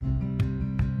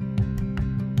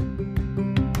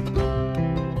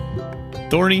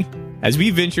Thorny, as we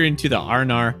venture into the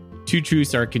R&R, two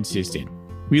truths are consistent.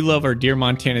 We love our dear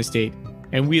Montana State,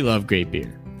 and we love great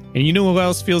beer. And you know who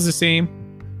else feels the same?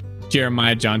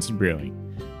 Jeremiah Johnson Brewing.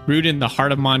 Brewed in the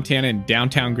heart of Montana in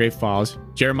downtown Great Falls,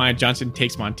 Jeremiah Johnson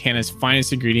takes Montana's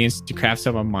finest ingredients to craft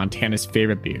some of Montana's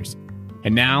favorite beers.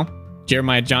 And now,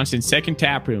 Jeremiah Johnson's second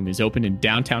tap room is open in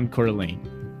downtown Coeur d'Alene.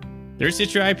 Their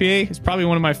Citra IPA is probably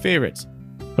one of my favorites.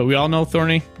 But we all know,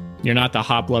 Thorny, you're not the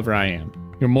hop lover I am.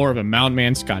 You're more of a mountain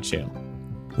man Scotch ale.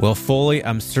 Well, Foley,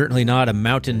 I'm certainly not a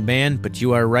mountain man, but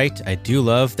you are right. I do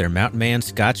love their Mountain Man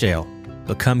Scotch Ale.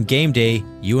 But come game day,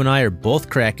 you and I are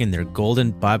both cracking their Golden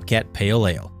Bobcat Pale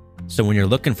Ale. So when you're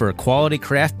looking for a quality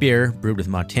craft beer brewed with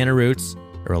Montana roots,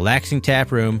 a relaxing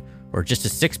tap room, or just a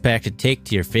six-pack to take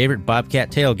to your favorite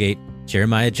Bobcat tailgate,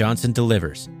 Jeremiah Johnson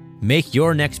delivers. Make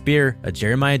your next beer a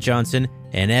Jeremiah Johnson,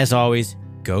 and as always,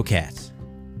 go Cats.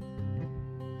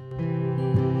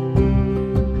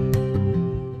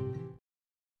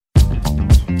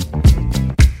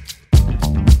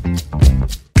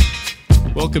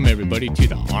 Welcome, everybody, to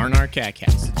the R&R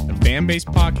CatCast, a fan-based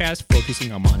podcast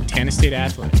focusing on Montana State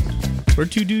athletics. We're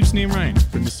two dudes named Ryan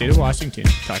from the state of Washington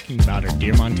talking about our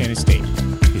dear Montana State.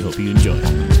 We hope you enjoy it.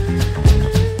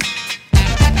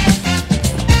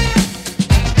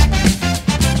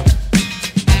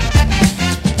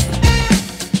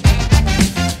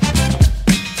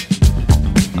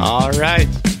 All right.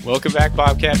 Welcome back,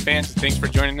 Bobcat fans. Thanks for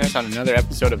joining us on another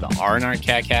episode of the R&R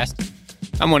CatCast.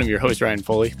 I'm one of your hosts, Ryan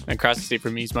Foley. Across the state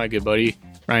from me is my good buddy,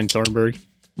 Ryan Thornburg.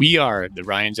 We are the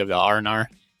Ryans of the R&R.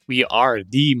 We are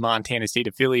the Montana State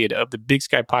affiliate of the Big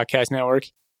Sky Podcast Network,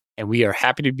 and we are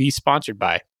happy to be sponsored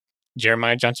by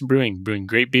Jeremiah Johnson Brewing, brewing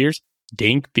great beers,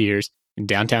 dank beers in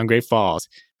downtown Great Falls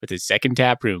with its second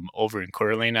tap room over in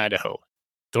Coeur d'Alene, Idaho.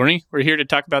 Thorny, we're here to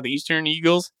talk about the Eastern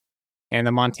Eagles and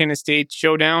the Montana State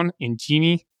showdown in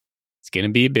Cheney. It's going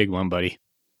to be a big one, buddy.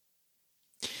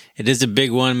 It is a big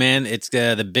one, man. It's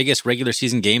the biggest regular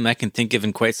season game I can think of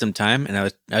in quite some time. And I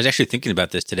was actually thinking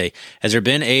about this today. Has there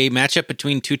been a matchup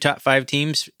between two top five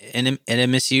teams in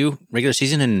MSU regular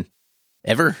season and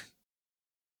ever?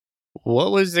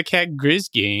 What was the Cat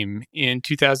Grizz game in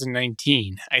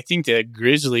 2019? I think the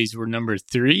Grizzlies were number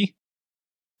 3.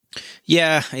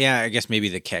 Yeah. I guess maybe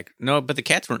the Cat. No, but the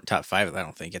Cats weren't top 5, I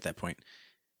don't think, at that point.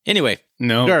 Anyway,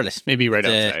 no, regardless, maybe right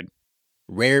outside.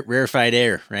 Rarefied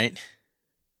air, right?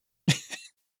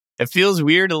 It feels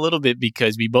weird a little bit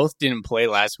because we both didn't play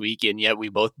last week, and yet we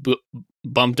both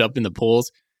bumped up in the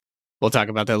polls. We'll talk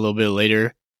about that a little bit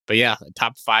later. But yeah, a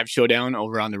top 5 showdown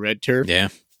over on the red turf. Yeah.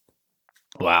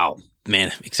 Wow.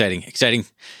 Man, exciting.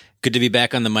 Good to be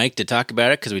back on the mic to talk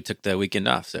about it because we took the weekend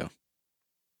off. So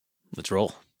let's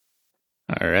roll.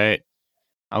 All right.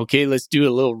 Okay, let's do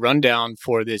a little rundown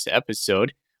for this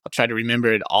episode. I'll try to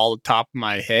remember it all top of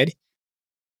my head.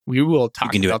 We will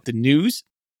talk about the news,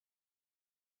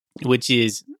 which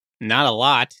is not a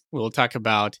lot. We'll talk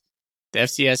about the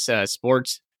FCS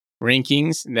sports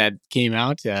rankings that came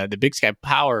out, the Big Sky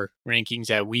Power rankings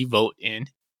that we vote in.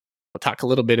 We'll talk a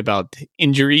little bit about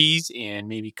injuries and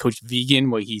maybe Coach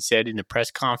Vigen, what he said in the press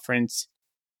conference.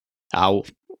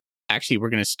 Actually, we're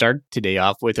going to start today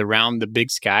off with Around the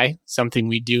Big Sky, something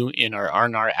we do in our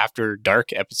R&R After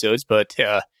Dark episodes. But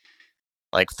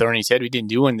like Thorny said, we didn't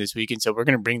do one this weekend, so we're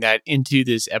going to bring that into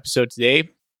this episode today.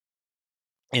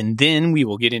 And then we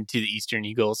will get into the Eastern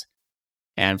Eagles.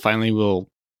 And finally, we'll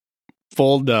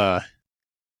fold the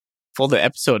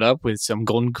episode up with some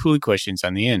Golden Coolie questions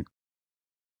on the end.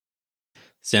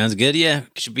 Sounds good. Yeah,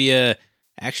 should be a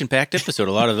action-packed episode.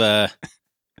 A lot of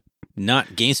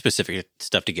not game-specific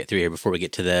stuff to get through here before we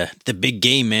get to the big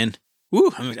game, man.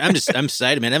 Woo! I'm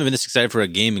excited, man. I haven't been this excited for a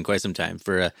game in quite some time.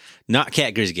 For a not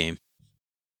Cat Grizz game.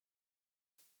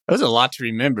 That was a lot to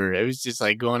remember. It was just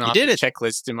like going off the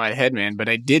checklist in my head, man. But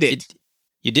I did it.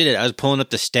 You did it. I was pulling up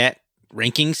the stat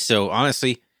rankings. So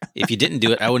honestly, if you didn't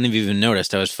do it, I wouldn't have even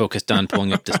noticed. I was focused on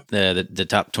pulling up the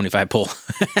top 25 poll.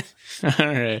 All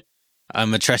right.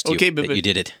 I'm going to trust you that you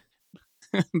did it.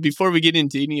 Before we get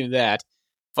into any of that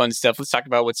fun stuff, let's talk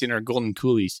about what's in our Golden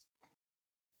Coolies.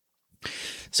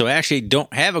 So I actually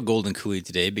don't have a Golden Coolie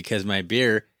today because my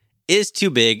beer is too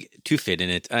big to fit in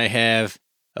it. I have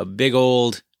a big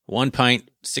old 1 pint,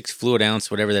 6 fluid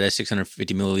ounce, whatever that is,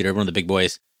 650 milliliter, one of the big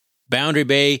boys. Boundary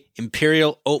Bay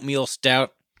Imperial Oatmeal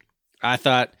Stout. I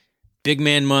thought, big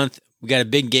man month, we got a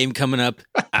big game coming up.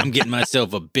 I'm getting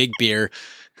myself a big beer.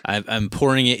 I'm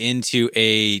pouring it into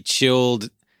a chilled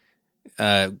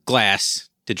glass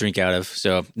to drink out of.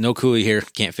 So no coolie here,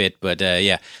 can't fit. But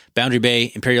yeah, Boundary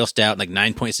Bay Imperial Stout, like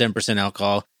 9.7%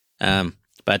 alcohol. By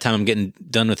the time I'm getting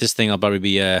done with this thing, I'll probably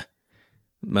be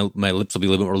My lips will be a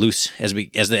little bit more loose as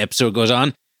the episode goes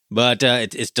on. But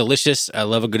it's delicious. I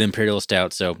love a good Imperial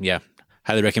Stout. So, yeah,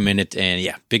 highly recommend it. And,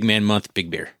 yeah, big man month, big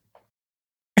beer.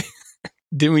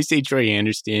 Didn't we say Troy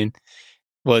Anderson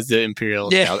was the Imperial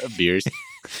Stout of beers?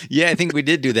 Yeah, I think we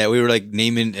did do that. We were like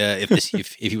naming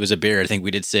if he was a beer. I think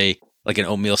we did say like an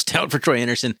oatmeal stout for Troy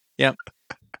Anderson. Yeah.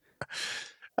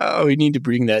 Oh, we need to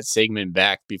bring that segment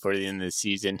back before the end of the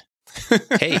season.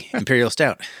 Hey, Imperial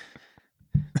Stout.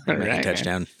 All right,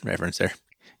 touchdown reference there.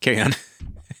 Carry on.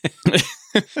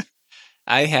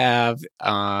 I have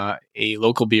a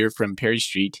local beer from Perry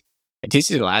Street. I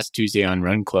tasted it last Tuesday on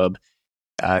Run Club.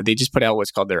 They just put out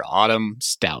what's called their Autumn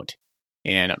Stout.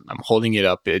 And I'm holding it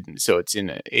up. So it's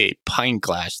in a pint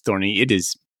glass, Thorny. It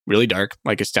is really dark,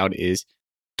 like a stout is.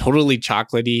 Totally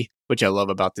chocolatey, which I love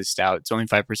about this stout. It's only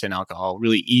 5% alcohol.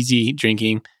 Really easy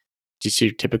drinking. Just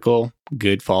your typical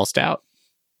good fall stout.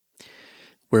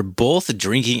 We're both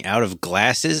drinking out of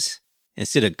glasses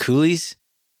instead of coolies.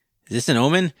 Is this an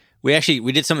omen? We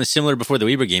did something similar before the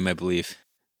Weber game, I believe.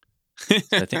 So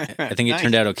I think it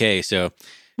turned out okay. So,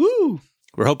 woo!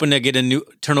 We're hoping to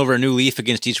turn over a new leaf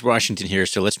against East Washington here.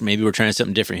 So maybe we're trying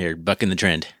something different here, bucking the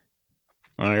trend.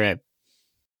 All right.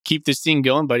 Keep this thing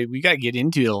going, buddy. We got to get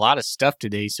into a lot of stuff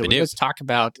today. So let's talk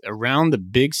about Around the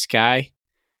Big Sky.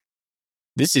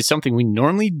 This is something we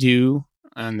normally do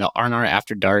on the R&R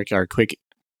After Dark, our quick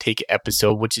take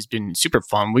episode, which has been super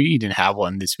fun. We didn't have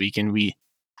one this weekend.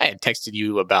 I had texted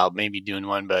you about maybe doing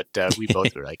one, but we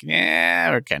both were like,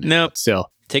 we're kind of nope. So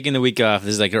taking the week off,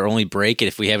 this is like our only break. And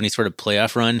if we have any sort of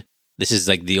playoff run, this is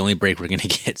like the only break we're going to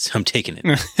get. So I'm taking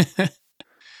it.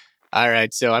 All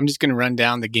right. So I'm just going to run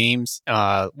down the games.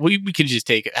 We could just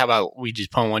how about we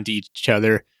just pull one to each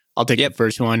other? I'll take the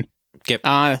first one. Yep.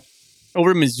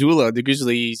 Over Missoula, the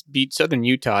Grizzlies beat Southern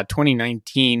Utah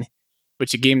 2019,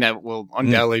 which is a game that will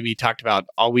undoubtedly be talked about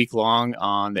all week long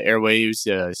on the airwaves,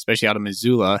 especially out of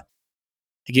Missoula.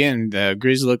 Again, the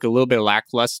Grizz look a little bit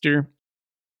lackluster.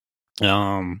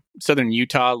 Southern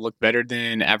Utah looked better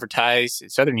than advertised.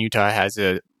 Southern Utah has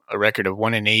a record of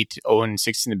 1-8,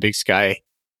 0-6 in the Big Sky.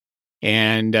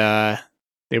 And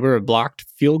they were a blocked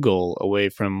field goal away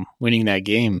from winning that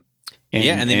game.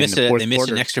 And they missed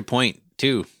an extra point,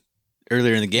 too,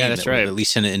 earlier in the game. Yeah, that's right. At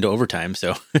least sent it into overtime.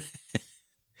 So,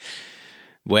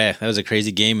 well, that was a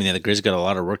crazy game. And the Grizz got a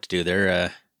lot of work to do.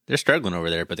 They're struggling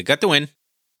over there, but they got the win.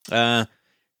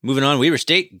 Moving on, Weber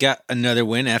State got another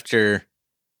win after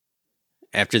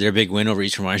their big win over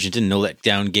Eastern Washington. No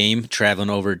letdown game, traveling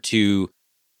over to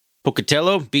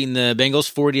Pocatello, beating the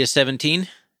Bengals 40-17.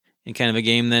 In kind of a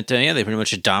game that, they pretty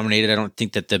much just dominated. I don't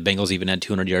think that the Bengals even had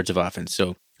 200 yards of offense.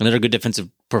 So another good defensive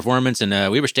performance. And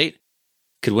Weber State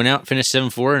could win out, finish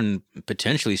 7-4, and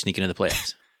potentially sneak into the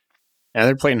playoffs. Yeah,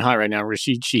 they're playing hot right now.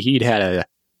 Rashid Shaheed had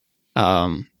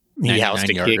he housed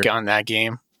a kick on that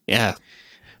game. Yeah.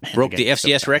 Man, broke the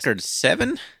FCS record.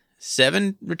 Seven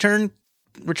returns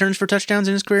for touchdowns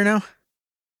in his career now?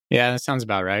 Yeah, that sounds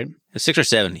about right. 6 or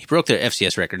 7. He broke the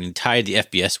FCS record and he tied the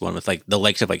FBS one with the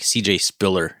likes of CJ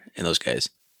Spiller and those guys.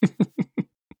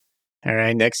 All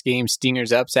right, next game,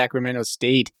 Stingers up, Sacramento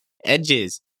State.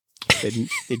 Edges.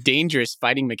 The dangerous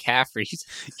Fighting McCaffreys.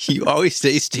 You always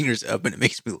say Stingers up and it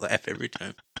makes me laugh every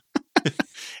time.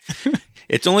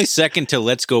 It's only second to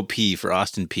Let's Go P for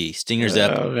Austin P. Stingers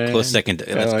up, close second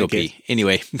to Let's Go P.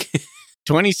 Anyway.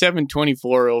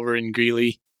 27-24 over in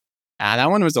Greeley. That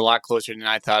one was a lot closer than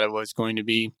I thought it was going to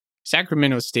be.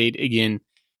 Sacramento State, again,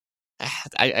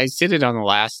 I said it on the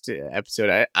last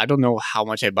episode. I don't know how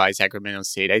much I buy Sacramento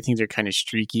State. I think they're kind of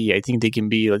streaky. I think they can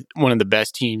be one of the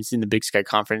best teams in the Big Sky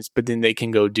Conference, but then they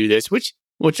can go do this, which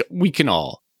we can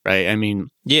all, right? I mean,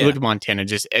 look at Montana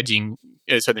just edging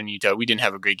Southern Utah. We didn't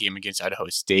have a great game against Idaho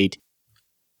State.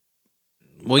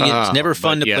 Well, it's never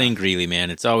fun to play in Greeley, man.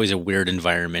 It's always a weird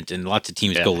environment, and lots of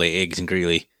teams go lay eggs in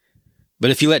Greeley. But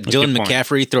if you let Dylan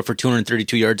McCaffrey throw for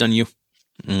 232 yards on you,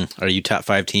 are you top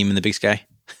 5 team in the Big Sky?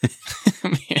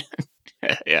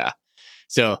 Yeah.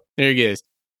 So there it is.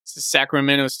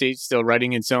 Sacramento State still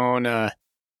writing its own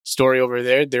story over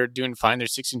there. They're doing fine. They're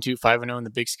 6-2, 5-0 in the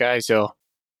Big Sky. So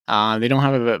they don't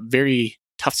have a very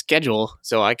tough schedule.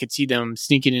 So I could see them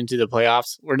sneaking into the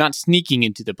playoffs. Or not sneaking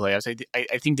into the playoffs.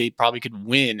 I think they probably could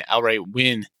outright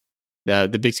win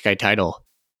the Big Sky title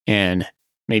and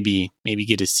maybe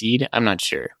get a seed. I'm not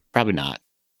sure. Probably not.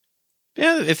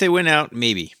 Yeah, if they win out,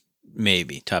 maybe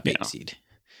top 8 seed.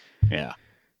 Yeah.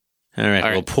 All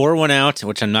right. We'll pour one out,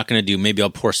 which I'm not going to do. Maybe I'll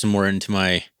pour some more into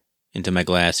my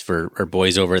glass for our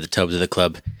boys over at the Tubs of the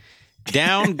Club.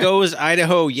 Down goes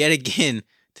Idaho yet again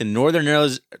to Northern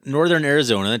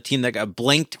Arizona, a team that got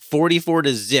blanked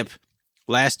 44-0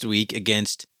 last week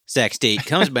against Sac State.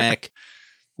 Comes back,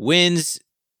 wins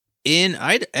in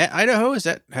Idaho. Is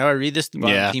that how I read this? The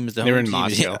bottom team is the home they're in team.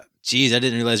 Moscow. Jeez, I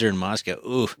didn't realize they're in Moscow.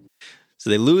 Ooh. So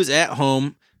they lose at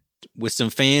home with some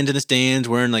fans in the stands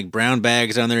wearing like brown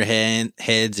bags on their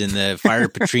heads and the Fire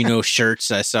Petrino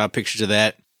shirts. I saw pictures of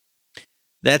that.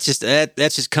 That's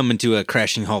just coming to a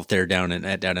crashing halt there down in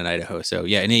Idaho. So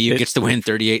yeah, NAU gets the win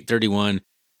 38-31,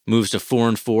 moves to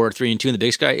 4-4, 3-2 in the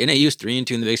Big Sky. NAU's 3-2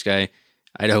 in the Big Sky.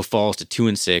 Idaho falls to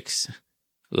 2-6.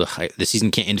 The season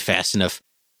can't end fast enough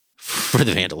for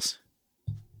the Vandals.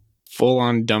 Full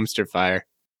on dumpster fire.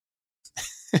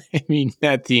 I mean,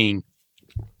 that thing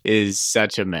is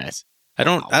such a mess. I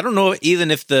don't know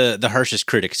even if the harshest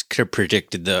critics could have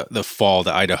predicted the fall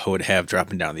that Idaho would have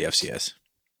dropping down the FCS.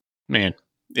 Man,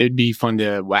 it'd be fun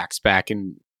to wax back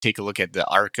and take a look at the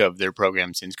arc of their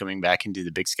program since coming back into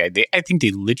the Big Sky. I think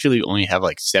they literally only have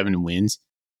like 7 wins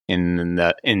in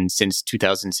since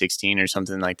 2016 or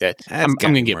something like that. I'm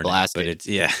gonna get blasted, but it's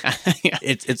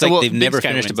it's like they've never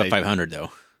finished above 500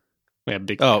 though. Yeah,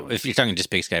 if you're talking just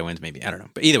Big Sky wins, maybe I don't know,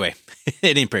 but either way,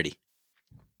 it ain't pretty.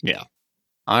 Yeah.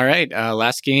 All right.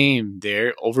 Last game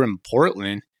there over in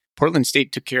Portland. Portland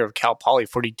State took care of Cal Poly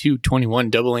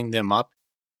 42-21, doubling them up.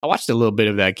 I watched a little bit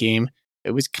of that game.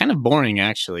 It was kind of boring,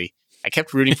 actually. I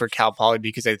kept rooting for Cal Poly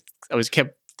because I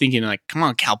kept thinking, like, come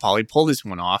on, Cal Poly, pull this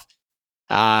one off.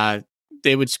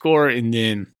 They would score, and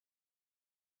then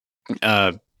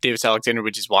Davis Alexander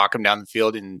would just walk them down the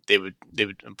field, and they would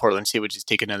Portland State would just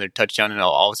take another touchdown, and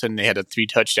all of a sudden they had a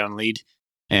 3-touchdown lead.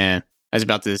 And that's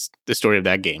about the story of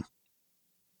that game.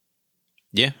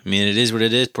 Yeah, I mean, it is what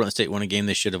it is. Portland State won a game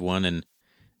they should have won,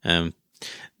 and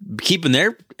keeping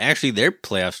their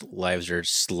playoff lives are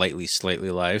slightly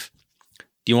alive.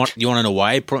 Do you want to know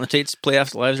why Portland State's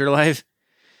playoff lives are alive?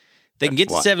 They can get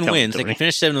to 7 wins. They can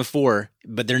finish 7-4,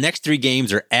 but their next 3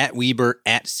 games are at Weber,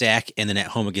 at Sac, and then at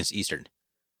home against Eastern.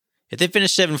 If they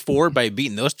finish 7-4 by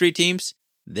beating those 3 teams,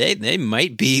 they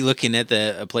might be looking at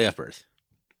a playoff berth.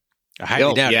 I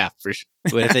highly doubt it. Yeah, for sure.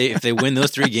 But if they win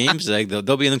those 3 games, like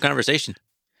they'll be in the conversation.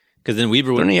 Because then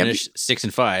Weber would finish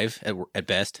 6-5 at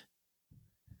best.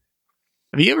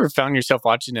 Have you ever found yourself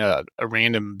watching a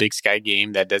random Big Sky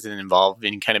game that doesn't involve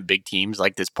any kind of big teams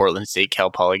like this Portland State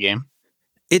Cal Poly game?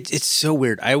 It's so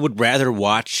weird. I would rather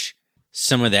watch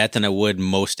some of that than I would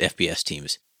most FBS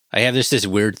teams. I have this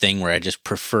weird thing where I just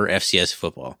prefer FCS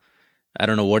football. I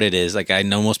don't know what it is. Like, I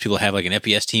know most people have like an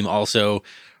FBS team also,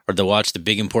 or they'll watch the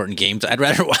big important games. I'd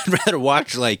rather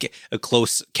watch like a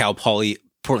close Cal Poly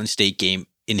Portland State game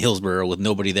in Hillsborough with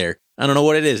nobody there. I don't know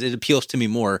what it is. It appeals to me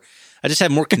more. I just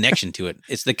have more connection to it.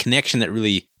 It's the connection that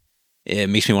really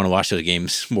makes me want to watch those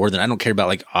games more than I don't care about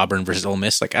like Auburn versus Ole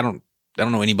Miss. Like I don't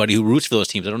know anybody who roots for those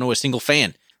teams. I don't know a single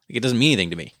fan. Like it doesn't mean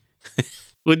anything to me.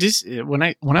 Well, just when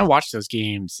I watch those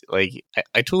games, like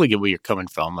I totally get where you're coming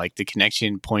from. Like the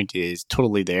connection point is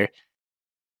totally there,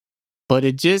 but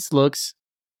it just looks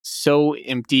so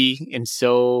empty and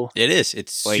so. It is.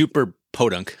 It's like, super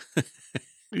podunk.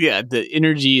 Yeah, the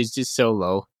energy is just so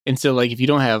low. And so, like, if you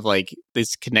don't have, like,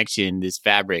 this connection, this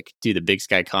fabric to the Big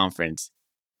Sky Conference,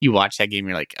 you watch that game,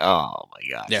 you're like, oh, my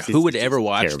gosh. Yeah, who would ever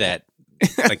watch that?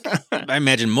 Like, I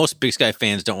imagine most Big Sky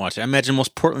fans don't watch it. I imagine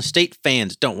most Portland State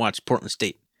fans don't watch Portland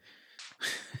State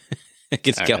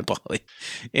against Cal Poly.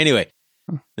 Anyway,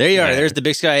 there you are. There's the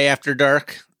Big Sky After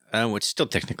Dark, which is still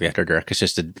technically After Dark. It's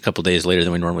just a couple days later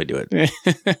than we normally do it.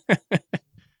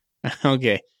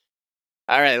 Okay.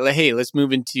 All right. Hey, let's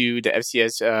move into the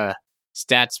FCS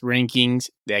stats rankings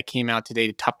that came out today.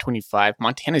 The top 25.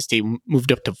 Montana State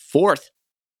moved up to 4th.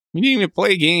 We didn't even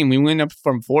play a game. We went up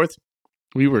from 4th.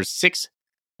 We were 6th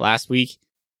last week.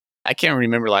 I can't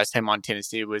remember last time Montana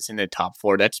State was in the top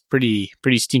 4. That's pretty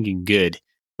stinking good.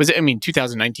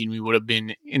 2019 we would have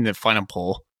been in the final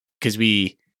poll because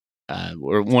we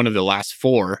were one of the last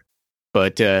 4.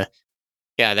 But yeah,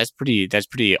 that's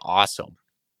pretty awesome.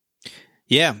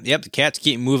 Yeah, yep. The Cats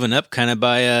keep moving up kind of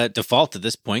by default at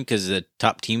this point because the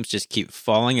top teams just keep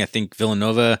falling. I think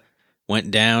Villanova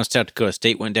went down, South Dakota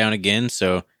State went down again.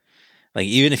 So, like,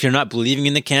 even if you're not believing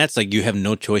in the Cats, like, you have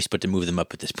no choice but to move them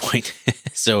up at this point.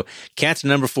 So, Cats are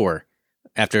number 4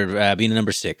 after being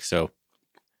number 6. So,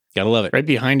 gotta love it. Right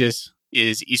behind us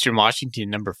is Eastern Washington,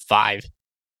 number 5,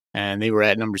 and they were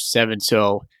at number 7.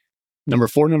 So, number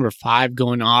 4, number 5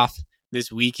 going off this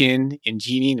weekend in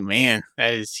Genie. Man,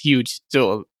 that is huge.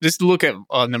 So just look at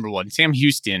number 1. Sam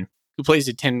Houston, who plays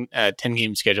a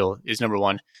 10-game schedule, is number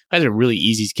 1. That's a really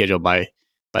easy schedule, by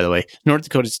the way. North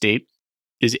Dakota State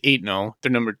is 8-0.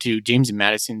 They're number 2. James and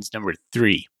Madison's number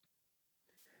 3.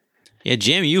 Yeah,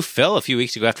 JMU fell a few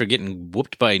weeks ago after getting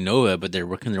whooped by Nova, but they're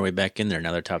working their way back in there.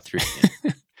 Now they're top 3.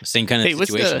 Same kind of Hey,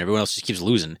 what's situation. the- Everyone else just keeps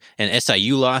losing. And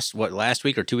SIU lost, last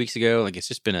week or 2 weeks ago? Like, it's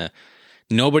just been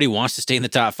nobody wants to stay in the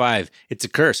top 5. It's a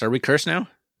curse. Are we cursed now?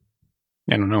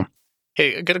 I don't know.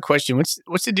 Hey, I got a question.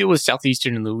 What's the deal with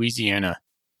Southeastern Louisiana?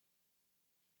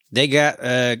 They got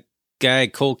a guy,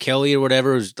 Cole Kelly or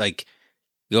whatever, who's like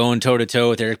going toe-to-toe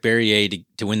with Eric Berrier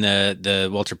to win the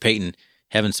Walter Payton,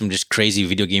 having some just crazy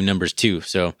video game numbers too.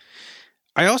 So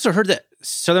I also heard that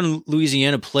Southern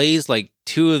Louisiana plays like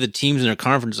 2 of the teams in their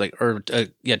conference, 2 or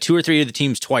 3 of the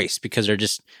teams twice, because they're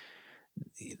just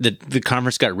the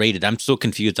conference got rated. I'm so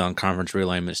confused on conference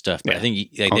realignment stuff, but I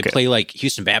think they play like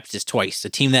Houston Baptist twice, the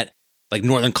team that like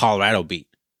Northern Colorado beat.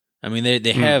 I mean,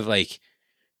 they have like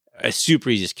a super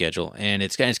easy schedule, and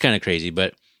it's kind of crazy,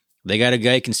 but they got a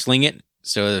guy who can sling it.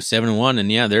 So they're 7-1,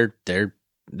 and yeah, they're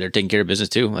taking care of business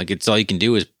too. Like, it's all you can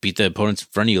do is beat the opponents in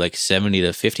front of you like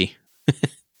 70-50.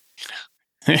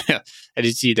 I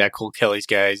did see that Cole Kelly's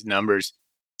guy's numbers.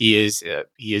 He is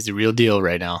the real deal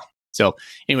right now. So,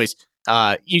 anyways,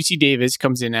 UC Davis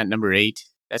comes in at number 8.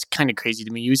 That's kind of crazy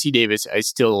to me. UC Davis, I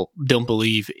still don't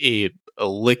believe a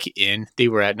lick in. They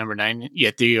were at number 9,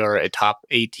 yet they are a top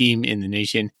 8 team in the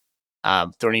nation.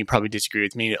 Thorny, you probably disagree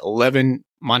with me. 11,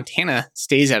 Montana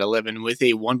stays at 11 with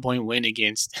a 1-point win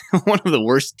against one of the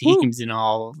worst teams in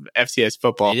all of FCS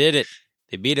football. They did it.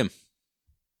 They beat him.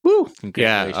 Woo!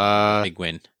 Congratulations. Yeah, big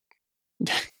win.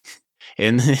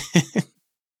 And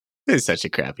it's such a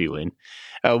crappy win.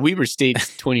 Weber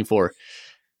State's 24.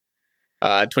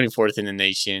 24th in the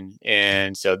nation,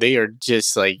 and so they are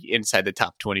just like inside the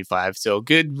top 25. So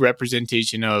good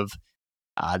representation of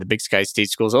the Big Sky State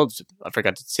schools. Oh, I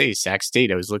forgot to say Sac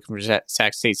State. I was looking for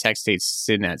Sac State. Sac State's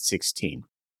sitting at 16.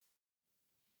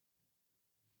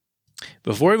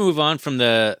 Before we move on from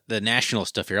the national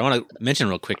stuff here, I want to mention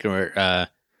real quick.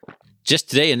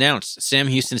 Just today announced Sam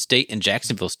Houston State and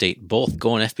Jacksonville State both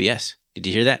going FBS. Did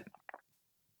you hear that?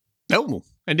 No,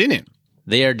 I didn't.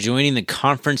 They are joining the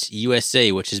Conference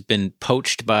USA, which has been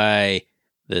poached by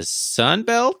the Sun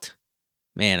Belt.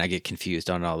 Man, I get confused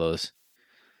on all those.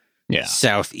 Yeah.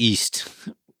 Southeast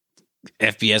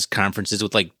FBS conferences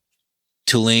with like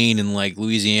Tulane and like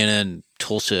Louisiana and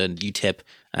Tulsa and UTEP.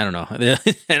 I don't know. I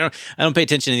don't pay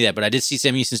attention to any of that, but I did see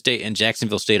Sam Houston State and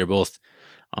Jacksonville State are both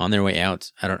on their way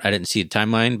out. I didn't see a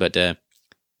timeline, but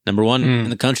number 1 in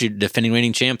the country, defending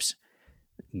reigning champs,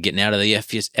 getting out of the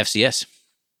FCS.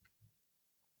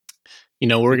 You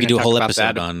know, we're going to do a whole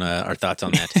episode that on our thoughts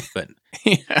on that, but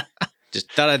yeah.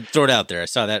 Just thought I'd throw it out there. I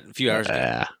saw that a few hours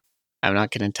ago. I'm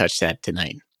not going to touch that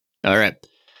tonight. All right.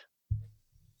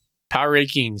 Power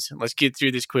rankings. Let's get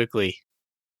through this quickly.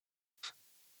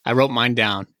 I wrote mine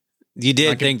down. You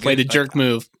did. Play the jerk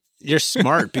move. You're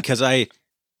smart because I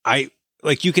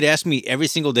like, you could ask me every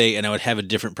single day and I would have a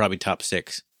different probably top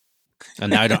 6. And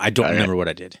now I don't remember what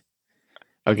I did.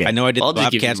 Okay. I know I did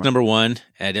Bobcats number 1.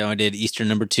 I know I did Eastern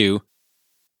number 2.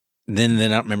 Then I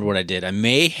don't remember what I did. I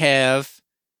may have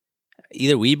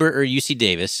either Weber or UC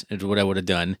Davis is what I would have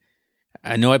done.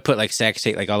 I know I put like Sac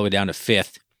State like all the way down to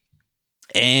 5th.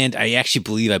 And I actually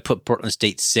believe I put Portland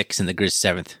State 6th and the Grizz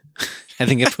 7th. I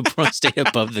think I put Portland State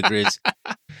above the Grizz.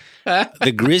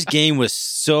 The Grizz game was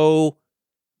so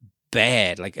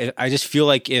bad. Like, I just feel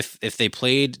like if they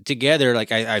played together, like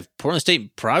Portland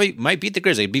State probably might beat the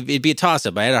Grizz. It'd be a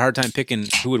toss-up. I had a hard time picking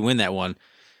who would win that one.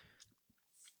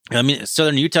 I mean,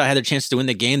 Southern Utah had their chance to win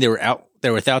the game. They were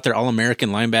without their All-American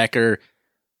linebacker,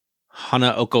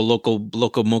 Hana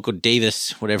Loco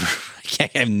Davis, whatever. I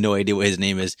have no idea what his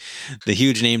name is. The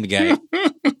huge named guy.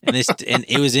 and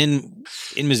it was in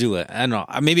Missoula. I don't know.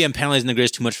 Maybe I'm penalizing the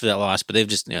Grizz too much for that loss, but they've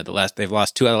just they've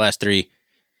lost 2 out of the last 3.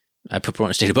 I put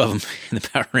Portland State above them in the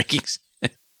power rankings.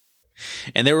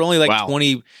 And they were only like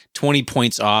 20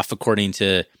 points off according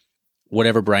to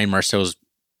whatever Brian Marceau's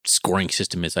scoring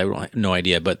system is. I have no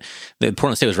idea, but the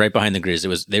Portland State was right behind the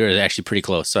Grizz. They were actually pretty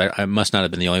close. So I must not have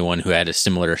been the only one who had a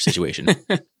similar situation.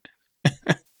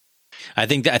 I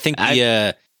think that the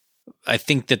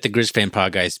Grizz fan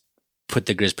pod guys put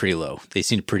the Grizz pretty low. They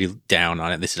seemed pretty down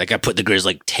on it. They said like, I put the Grizz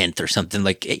like 10th or something.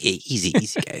 Like, easy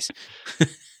guys.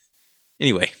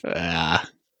 Anyway,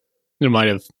 you might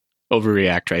have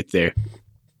overreact right there.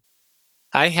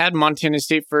 I had Montana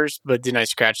State first, but then I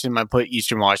scratched them. I put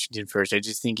Eastern Washington first. I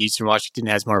just think Eastern Washington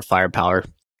has more firepower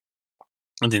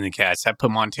than the Cats. I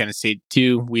put Montana State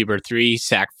 2, Weber 3,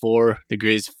 Sac 4, the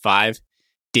Grizz 5,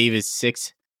 Davis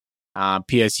 6,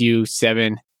 PSU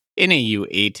 7, NAU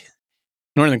 8,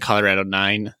 Northern Colorado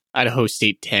 9, Idaho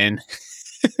State 10,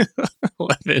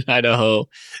 11 Idaho,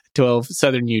 12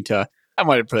 Southern Utah. I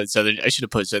should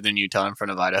have put Southern Utah in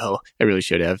front of Idaho. I really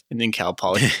should have. And then Cal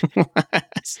Poly.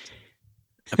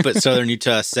 I put Southern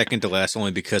Utah second to last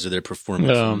only because of their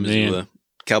performance in Missoula. Man.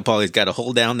 Cal Poly's got to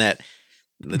hold down the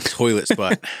toilet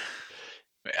spot.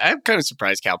 I'm kind of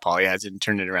surprised Cal Poly hasn't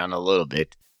turned it around a little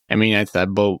bit. I mean, I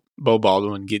thought Bo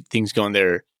Baldwin get things going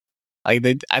there. I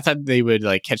thought they would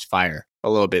catch fire a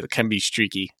little bit, kind of be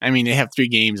streaky. I mean, they have 3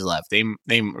 games left. They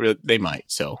might.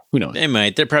 So who knows? They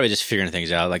might. They're probably just figuring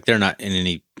things out. They're not in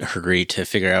any hurry to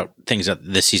figure out things out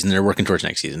this season. They're working towards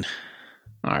next season.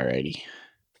 Alrighty.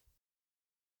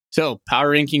 So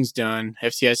power rankings done.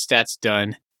 FCS stats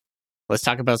done. Let's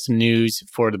talk about some news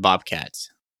for the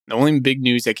Bobcats. The only big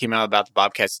news that came out about the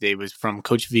Bobcats today was from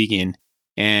Coach Vigen,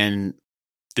 and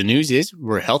the news is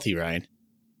we're healthy, Ryan.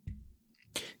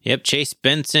 Yep, Chase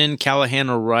Benson, Callahan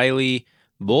O'Reilly,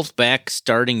 both back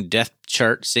starting depth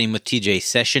chart. Same with TJ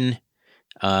Session.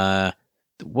 There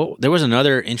was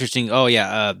another interesting.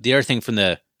 The other thing from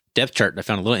the depth chart I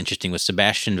found a little interesting was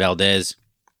Sebastian Valdez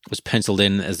was penciled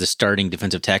in as the starting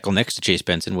defensive tackle next to Chase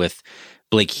Benson with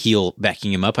Blake Heel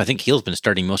backing him up. I think Heel's been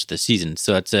starting most of the season,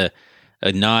 so that's a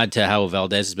nod to how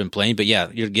Valdez has been playing. But yeah,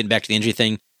 you're getting back to the injury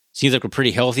thing. Seems like we're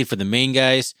pretty healthy for the main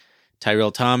guys.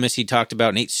 Tyrell Thomas, he talked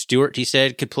about. Nate Stewart, he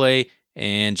said, could play.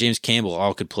 And James Campbell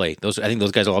all could play. I think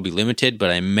those guys will all be limited, but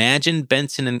I imagine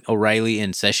Benson and O'Reilly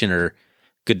and Session are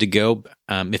good to go.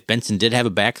 If Benson did have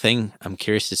a back thing, I'm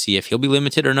curious to see if he'll be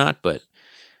limited or not. But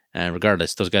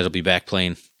regardless, those guys will be back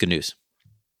playing. Good news.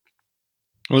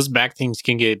 Those back things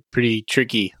can get pretty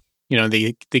tricky.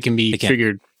 They can be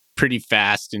triggered pretty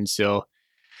fast. And so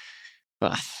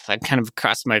I kind of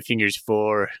crossed my fingers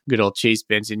for good old Chase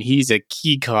Benson. He's a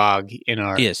key cog in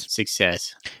our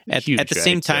success. At the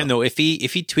same time, though, if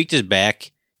he tweaked his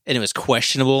back and it was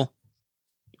questionable,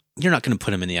 you're not going to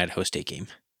put him in the Idaho State game.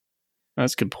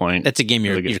 That's a good point. That's a game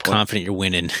you're confident you're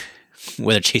winning,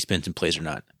 whether Chase Benson plays or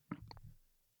not.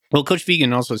 Well, Coach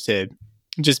Vigen also said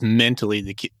just mentally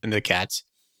the Cats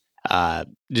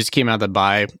just came out of the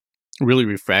bye really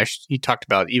refreshed. He talked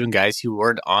about even guys who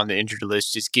weren't on the injured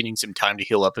list just getting some time to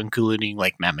heal up, including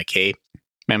Matt McKay.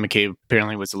 Matt McKay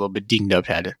apparently was a little bit dinged up,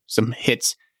 had some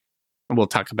hits. And we'll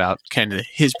talk about kind of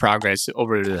his progress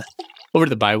over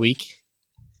the bye week.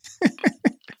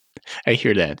 I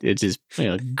hear that. It's just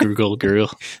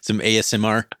gurgle. Some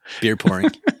ASMR beer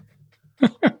pouring.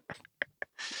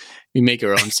 We make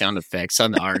our own sound effects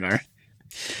on the R&R.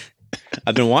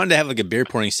 I've been wanting to have a beer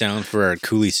pouring sound for our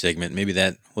Cooley segment. Maybe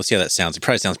we'll see how that sounds. It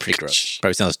probably sounds pretty gross.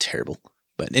 Probably sounds terrible.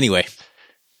 But anyway.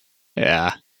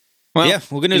 Yeah. Well,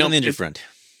 we're going to on the injury front.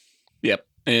 Yep.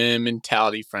 And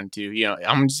mentality front too.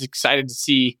 I'm just excited to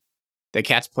see the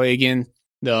Cats play again.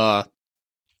 For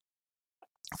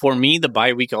me, the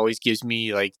bye week always gives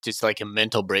me a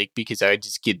mental break because I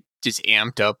just get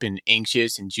amped up and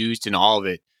anxious and juiced and all of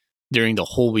it during the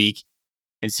whole week.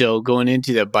 And so going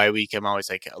into the bye week, I'm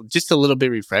always just a little bit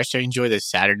refreshed. I enjoy the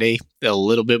Saturday a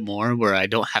little bit more where I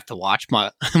don't have to watch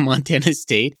Montana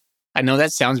State. I know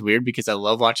that sounds weird because I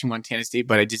love watching Montana State,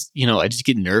 but I just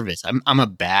get nervous. I'm a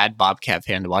bad Bobcat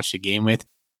fan to watch the game with.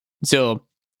 So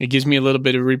it gives me a little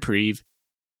bit of reprieve.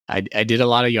 I did a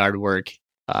lot of yard work.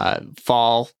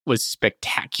 Fall was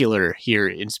spectacular here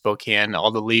in Spokane.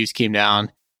 All the leaves came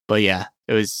down. But yeah,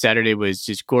 Saturday was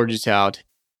just gorgeous out.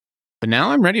 But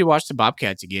now I'm ready to watch the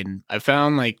Bobcats again. I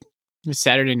found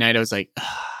Saturday night, I was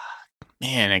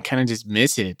man, I kind of just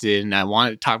miss it. And I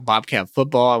wanted to talk Bobcat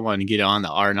football. I wanted to get on the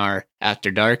R&R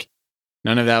after dark.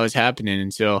 None of that was happening.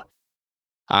 And so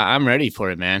I'm ready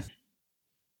for it, man.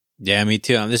 Yeah, me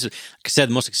too. This is, like I said,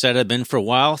 the most excited I've been for a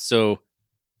while. So do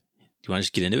you want to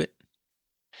just get into it?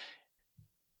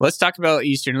 Let's talk about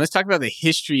Eastern. Let's talk about the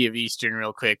history of Eastern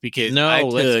real quick because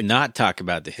let's not talk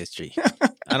about the history.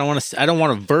 I don't want to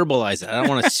verbalize it. I don't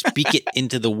want to speak it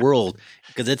into the world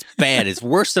because it's bad. It's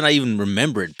worse than I even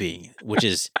remember it being, which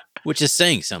is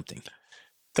saying something.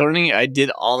 Thorny, I did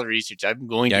all the research. I'm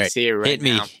going to say it right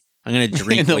now. I'm going to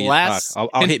drink while you talk.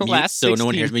 I'll hit mute so no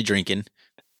one hears me drinking.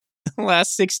 The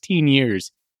last 16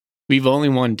 years, we've only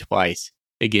won twice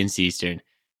against Eastern.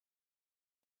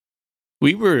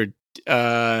 We were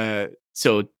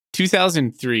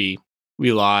 2003,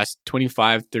 we lost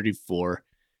 25-34.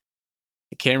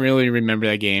 I can't really remember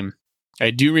that game.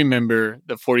 I do remember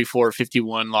the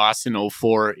 44-51 loss in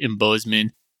 04 in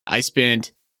Bozeman. I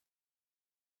spent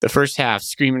the first half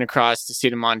screaming across the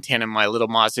state of Montana in my little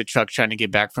Mazda truck trying to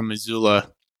get back from Missoula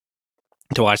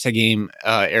to watch that game.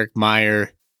 Eric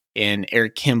Meyer and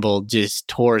Eric Kimball just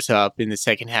tore us up in the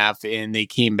second half, and they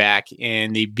came back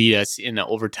and they beat us in the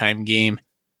overtime game.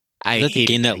 I hated the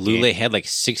game that Lule had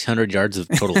 600 yards of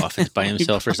total offense by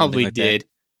himself or something like that.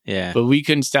 Yeah. But we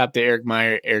couldn't stop the Eric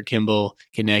Meyer, Eric Kimball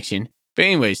connection. But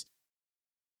anyways,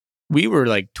 we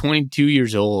were 22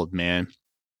 years old, man.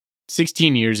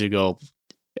 16 years ago.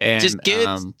 And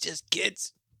just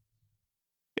kids.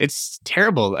 It's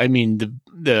terrible. I mean,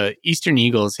 the Eastern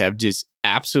Eagles have just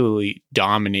absolutely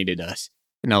dominated us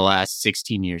in the last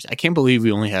 16 years. I can't believe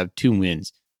we only have 2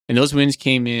 wins. And those wins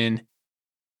came in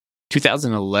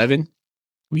 2011.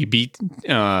 We beat,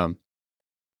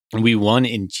 we won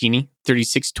in Cheney,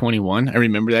 36-21. I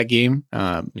remember that game.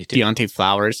 Deontay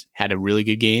Flowers had a really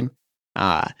good game.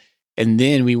 And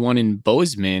then we won in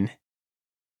Bozeman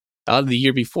the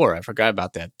year before. I forgot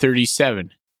about that,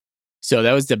 37. So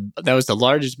that was the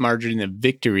largest margin of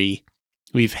victory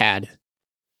we've had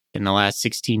in the last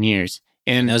 16 years.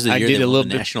 And that was the I year did they a won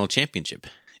little the national championship.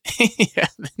 Yeah,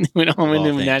 they went home in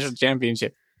the things. national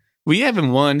championship. We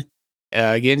haven't won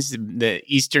against the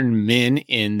Eastern men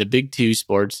in the Big Two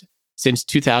sports since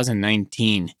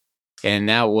 2019. And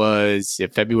that was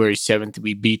February 7th.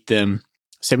 We beat them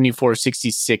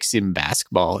 74-66 in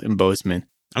basketball in Bozeman.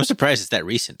 I'm surprised it's that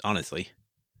recent, honestly.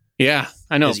 Yeah,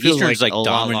 I know. It feels Eastern's like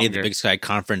dominated the Big Sky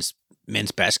Conference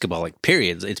men's basketball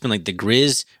periods. It's been like the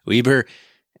Grizz, Weber,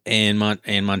 and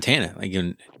Montana.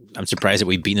 I'm surprised that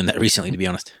we've beaten them that recently, to be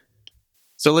honest.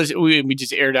 So we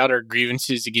just aired out our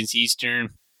grievances against Eastern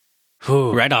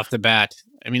right off the bat.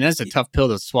 I mean, that's a tough pill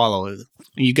to swallow.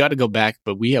 You got to go back,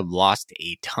 but we have lost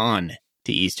a ton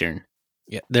to Eastern.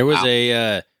 Yeah, there was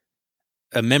a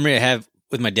memory I have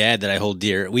with my dad that I hold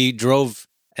dear. We drove,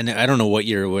 and I don't know what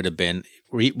year it would have been.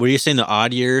 Were you saying the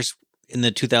odd years in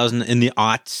the 2000 in the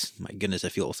aughts? My goodness, I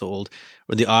feel so old.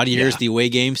 Were the odd years the away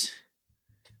games?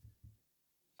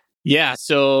 Yeah,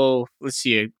 so let's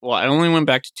see. Well, I only went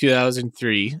back to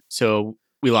 2003, so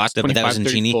we lost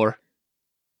 25-34.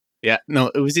 Yeah,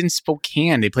 no, it was in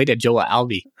Spokane. They played at Joe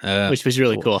Alvey, which was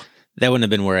really cool. That wouldn't have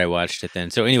been where I watched it then.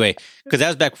 So anyway, because that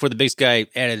was back before the Big Sky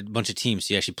added a bunch of teams.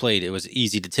 He actually played. It was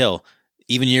easy to tell.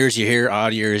 Even years you're here,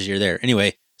 odd years you're there.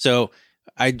 Anyway, so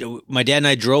my dad and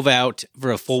I drove out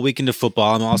for a full weekend of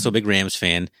football. I'm also a big Rams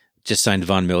fan. Just signed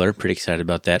Von Miller. Pretty excited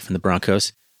about that from the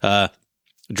Broncos.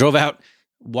 Drove out,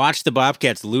 watched the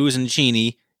Bobcats lose in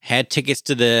Cheney, had tickets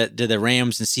to the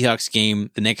Rams and Seahawks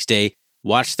game the next day,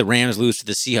 watched the Rams lose to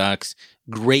the Seahawks.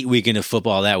 Great weekend of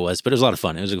football that was, but it was a lot of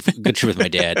fun. It was a good trip with my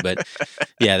dad. But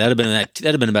yeah, that'd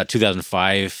have been about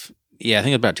 2005. Yeah, I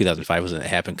think about 2005 was when that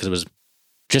happened, because it was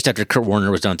just after Kurt Warner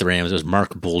was done at the Rams. It was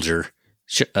Mark Bulger,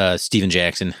 Steven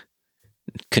Jackson.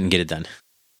 Couldn't get it done.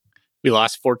 We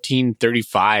lost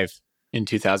 14-35 in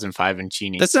 2005 in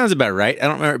Cheney. That sounds about right. I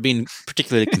don't remember it being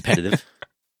particularly competitive.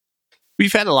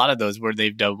 We've had a lot of those where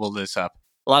they've doubled this up.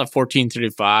 A lot of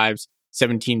 14-35s,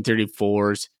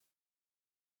 17-34s.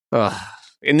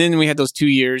 And then we had those 2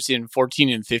 years in 14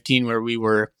 and 15 where we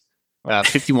were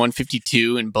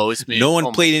 51-52 in Bozeman. No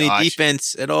one played any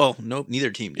defense at all. Nope,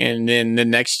 neither team did. And then the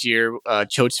next year,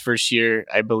 Choate's first year,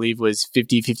 I believe, was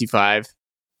 50-55.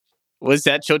 Was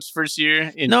that Choate's first year in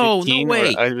 15? No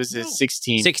way. Or was it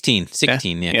 16?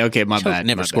 16, yeah. Okay, my Choate bad.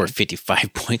 Never scored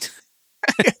 55 points.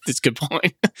 That's a good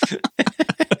point.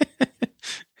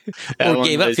 Or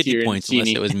gave up 50 points unless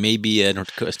it was maybe North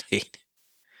Dakota State.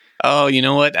 Oh, you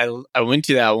know what? I went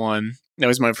to that one. That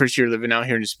was my first year living out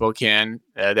here in Spokane,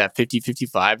 that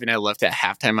 50-55, and I left at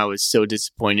halftime. I was so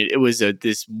disappointed. It was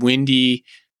this windy,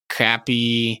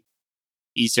 crappy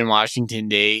Eastern Washington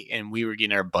day, and we were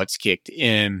getting our butts kicked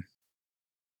in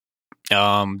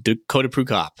Dakota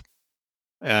Prukop.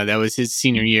 That was his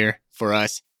senior year for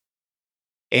us.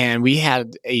 And we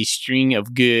had a string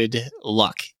of good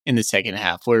luck in the second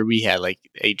half where we had like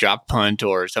a drop punt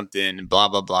or something, blah,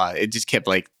 blah, blah. It just kept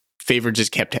favor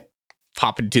just kept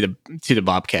popping to the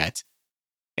Bobcats.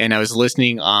 And I was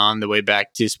listening on the way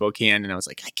back to Spokane, and I was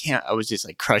like, I was just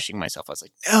like crushing myself. I was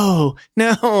like,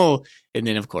 no. And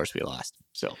then of course we lost.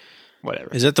 So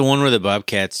whatever. Is that the one where the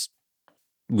Bobcats,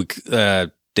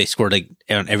 they scored like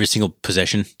on every single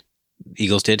possession? The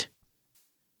Eagles did?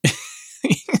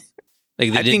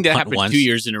 I think that happened once. 2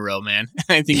 years in a row, man.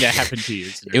 I think that happened 2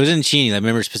 years in a row. It was in Cheney. I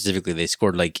remember specifically they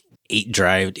scored like 8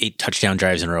 touchdown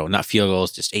drives in a row. Not field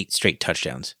goals, just 8 straight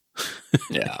touchdowns.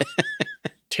 Yeah.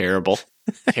 Terrible.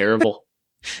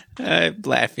 I'm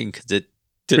laughing because it...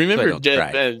 Remember,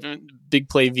 Big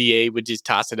Play VA would just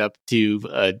toss it up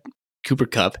to Cooper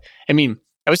Kupp. I mean,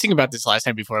 I was thinking about this last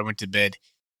night before I went to bed.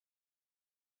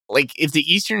 Like, if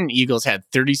the Eastern Eagles had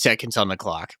 30 seconds on the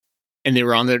clock and they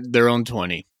were on their own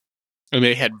 20, and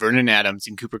they had Vernon Adams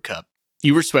and Cooper Kupp,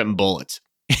 you were sweating bullets.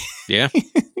 Yeah.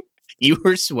 You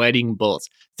were sweating bullets.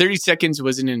 30 seconds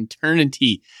was an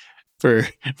eternity for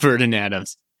Vernon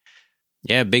Adams.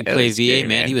 Yeah, Big Play VA, scary,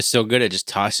 man. He was so good at just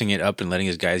tossing it up and letting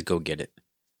his guys go get it.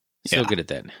 So good at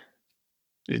that.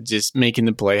 Just making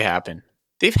the play happen.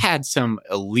 They've had some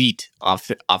elite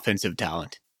offensive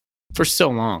talent for so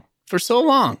long. for so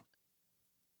long.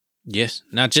 Yes,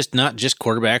 not just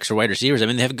quarterbacks or wide receivers. I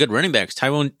mean, they have good running backs.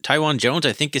 Taiwan Jones,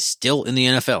 I think, is still in the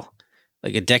NFL,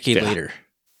 like a decade later.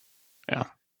 Yeah.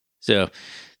 So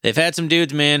they've had some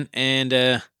dudes, man.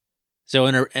 And so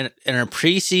in our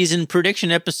preseason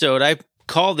prediction episode, I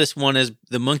called this one as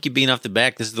the monkey being off the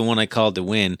back. This is the one I called to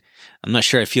win. I'm not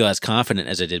sure I feel as confident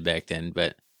as I did back then,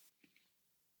 but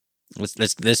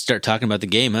let's start talking about the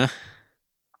game, huh?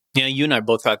 Yeah, you and I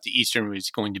both thought the Eastern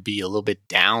was going to be a little bit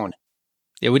down.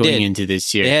 Yeah, we did into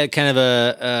this year. They had kind of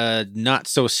a not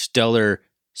so stellar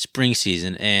spring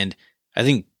season, and I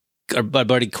think our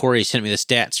buddy Corey sent me the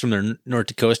stats from their North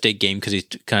Dakota State game because he's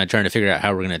kind of trying to figure out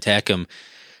how we're going to attack them.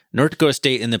 North Dakota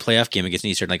State in the playoff game against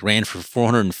Eastern ran for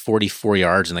 444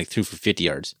 yards and threw for 50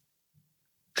 yards.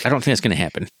 I don't think that's going to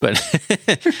happen, but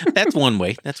that's one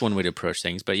way. That's one way to approach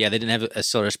things. But yeah, they didn't have a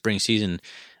stellar spring season,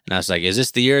 and I was like, "Is this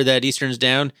the year that Eastern's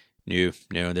down?" No,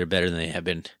 they're better than they have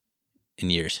been in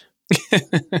years.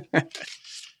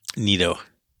 Neato.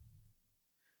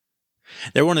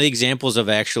 They're one of the examples of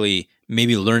actually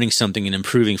maybe learning something and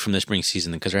improving from the spring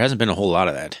season because there hasn't been a whole lot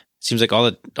of that. It seems like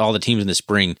all the teams in the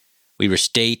spring, Weber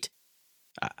State,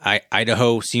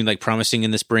 Idaho seemed like promising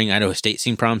in the spring. Idaho State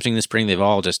seemed promising in the spring. They've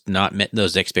all just not met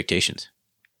those expectations.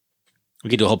 We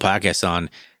could do a whole podcast on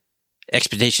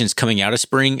expectations coming out of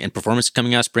spring and performance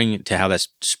coming out of spring to how that's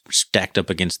stacked up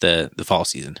against the fall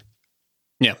season.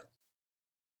 Yeah.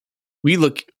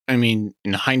 In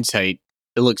hindsight,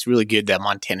 it looks really good that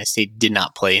Montana State did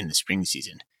not play in the spring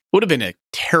season. Would have been a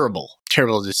terrible,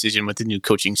 terrible decision with the new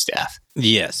coaching staff.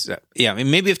 Yes. Yeah. I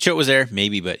mean, maybe if Choate was there,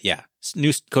 maybe, but yeah.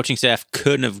 New coaching staff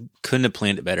couldn't have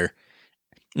planned it better.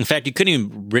 In fact, you couldn't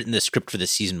even written the script for the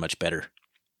season much better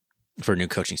for a new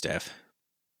coaching staff.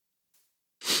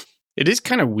 It is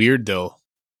kind of weird, though.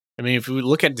 I mean, if we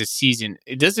look at the season,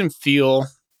 it doesn't feel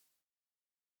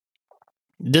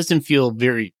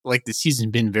very like the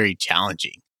season's been very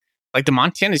challenging. Like the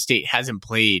Montana State hasn't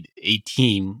played a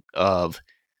team of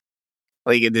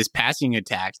like this passing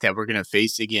attack that we're going to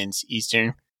face against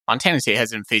Eastern. Montana State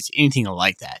hasn't faced anything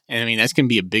like that. And I mean, that's going to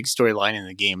be a big storyline in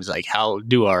the game is like, how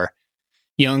do our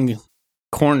young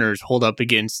corners hold up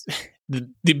against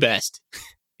the best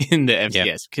in the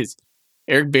FCS? Because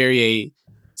Eric Barrier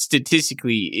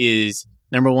statistically is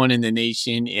number one in the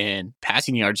nation in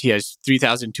passing yards. He has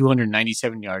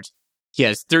 3,297 yards. He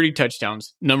has 30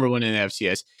 touchdowns, number one in the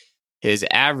FCS. His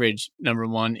average, number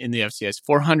one in the FCS,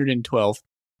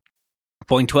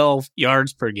 412.12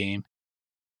 yards per game.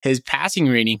 His passing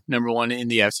rating, number one in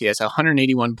the FCS,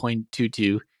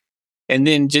 181.22. And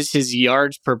then just his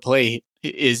yards per play,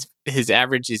 his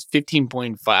average is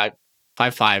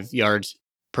 15.55 yards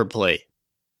per play.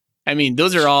 I mean,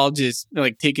 those are all just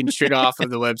like taken straight off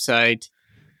of the website.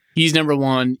 He's number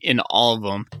one in all of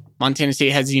them. Montana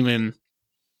State hasn't even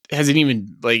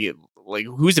like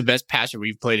who's the best passer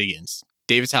we've played against?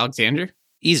 Davis Alexander?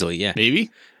 Easily, yeah. Maybe?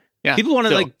 Yeah. People want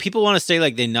to say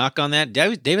like they knock on that.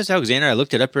 Davis Alexander, I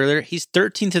looked it up earlier. He's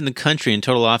 13th in the country in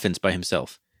total offense by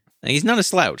himself. Like, he's not a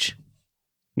slouch.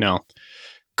 No.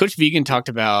 Coach Vigen talked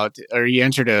about, or he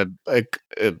answered a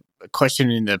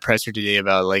question in the presser today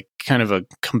about like kind of a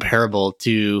comparable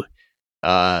to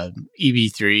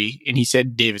EB3, and he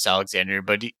said Davis Alexander,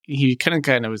 but he kind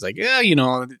of was like, yeah,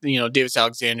 Davis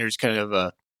Alexander is kind of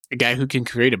a guy who can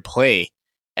create a play,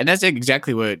 and that's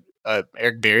exactly what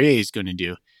Eric Barrier is going to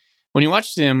do. When you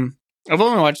watch them, I've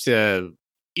only watched the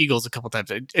Eagles a couple times.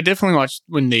 I definitely watched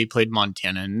when they played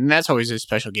Montana, and that's always a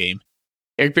special game.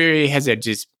 Eric Barrier has that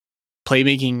just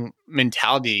playmaking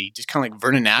mentality, just kind of like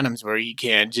Vernon Adams, where he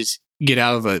can just get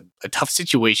out of a tough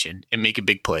situation and make a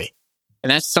big play. And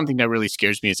that's something that really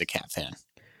scares me as a Cat fan.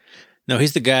 No,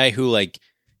 he's the guy who like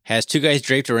has two guys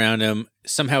draped around him,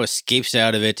 somehow escapes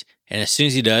out of it, and as soon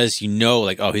as he does, he's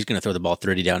going to throw the ball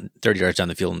 30 yards down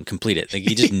the field and complete it. Like,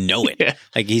 you just know it. Yeah.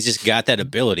 Like, he's just got that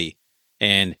ability.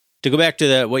 And to go back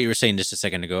to what you were saying just a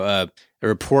second ago, a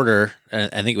reporter,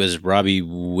 I think it was Robbie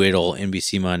Whittle,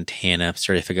 NBC Montana.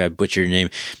 Sorry if I butchered your name.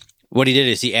 What he did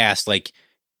is he asked, like,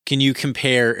 can you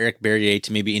compare Eric Barrier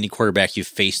to maybe any quarterback you've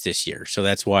faced this year? So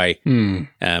that's why, and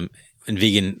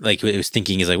Vigen, like, it was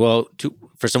thinking is like, well,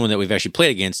 for someone that we've actually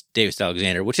played against, Davis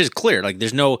Alexander, which is clear. Like,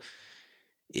 there's no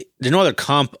other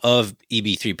comp of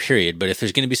EB3 period. But if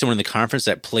there's going to be someone in the conference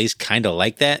that plays kind of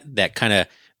like that kind of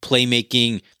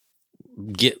playmaking,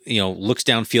 looks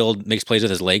downfield, makes plays with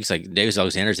his legs, like Davis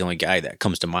Alexander is the only guy that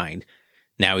comes to mind.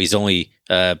 Now he's only,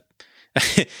 actually,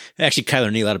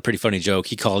 Kyler Neal had a pretty funny joke.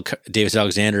 He called Davis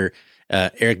Alexander,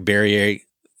 Eric Barrier,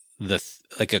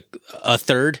 a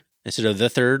third instead of the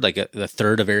third, like the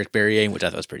third of Eric Barrier, which I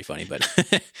thought was pretty funny. But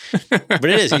but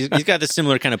it is. He's got this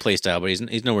similar kind of play style, but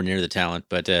he's nowhere near the talent.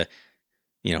 But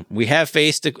we have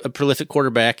faced a prolific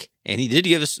quarterback, and he did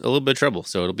give us a little bit of trouble.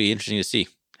 So it'll be interesting to see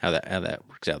how that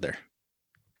works out there.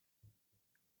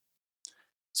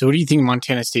 So what do you think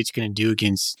Montana State's going to do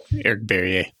against Eric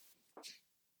Barrier?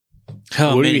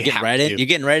 Oh, man, you're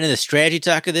getting right into the strategy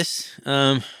talk of this.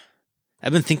 I've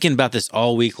been thinking about this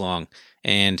all week long,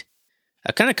 and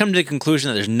I've kind of come to the conclusion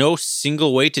that there's no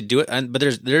single way to do it, but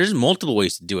there's multiple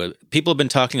ways to do it. People have been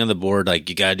talking on the board like,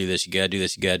 you got to do this, you got to do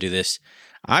this, you got to do this.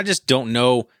 I just don't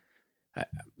know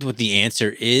what the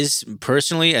answer is.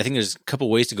 Personally, I think there's a couple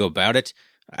ways to go about it.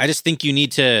 I just think you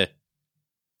need to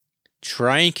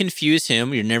try and confuse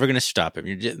him. You're never going to stop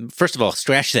him. First of all,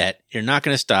 scratch that. You're not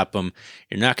going to stop him.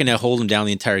 You're not going to hold him down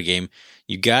the entire game.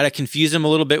 You got to confuse him a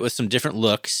little bit with some different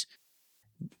looks.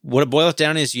 What it boils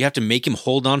down is you have to make him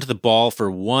hold on to the ball for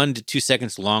 1 to 2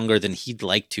 seconds longer than he'd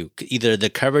like to. Either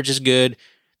the coverage is good,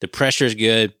 the pressure is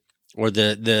good, or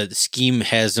the scheme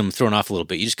has him thrown off a little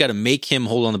bit. You just got to make him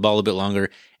hold on the ball a bit longer,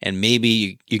 and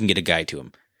maybe you can get a guide to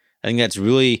him. I think that's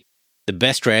really the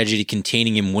best strategy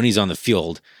containing him when he's on the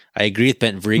field. I agree with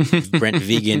Brent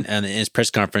Vigen in his press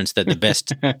conference that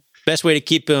the best way to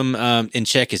keep him in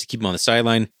check is to keep him on the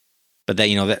sideline. But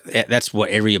that's what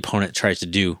every opponent tries to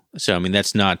do. So I mean,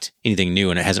 that's not anything new,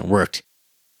 and it hasn't worked.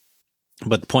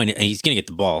 But the point, he's going to get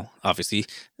the ball. Obviously,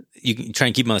 you can try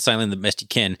and keep him on the sideline the best you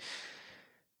can.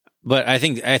 But I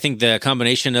think the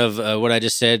combination of what I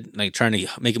just said, like trying to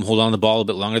make him hold on to the ball a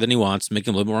bit longer than he wants, make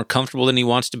him a little more comfortable than he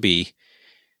wants to be,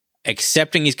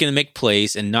 accepting he's going to make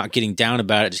plays and not getting down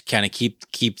about it, just kind of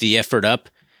keep the effort up,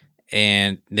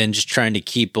 and then just trying to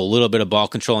keep a little bit of ball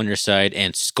control on your side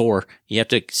and score. You have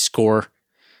to score.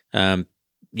 You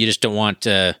just don't want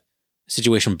a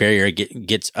situation Barrier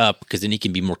gets up, because then he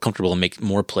can be more comfortable and make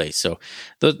more plays. So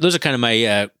those are kind of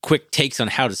my quick takes on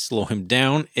how to slow him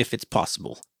down if it's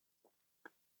possible.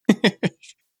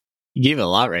 You gave a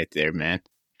lot right there, man.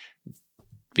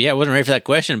 But yeah, I wasn't ready for that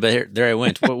question, but there I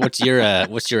went. What's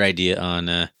your idea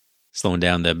on slowing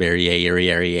down the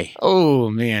Barrier? Oh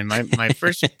man, my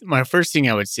first thing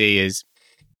I would say is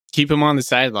keep him on the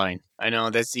sideline. I know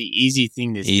that's the easy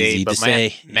thing to say, but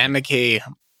Matt McKay,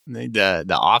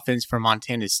 the offense for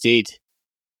Montana State,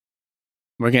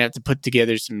 we're gonna have to put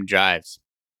together some drives.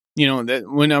 That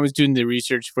when I was doing the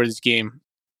research for this game,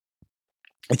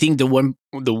 I think the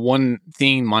one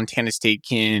thing Montana State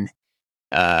can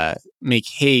make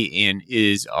hay in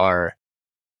is our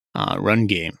run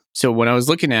game. So when I was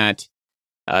looking at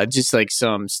just like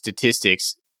some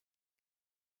statistics,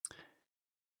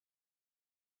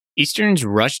 Eastern's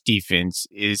rush defense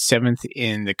is 7th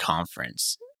in the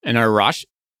conference, and our rush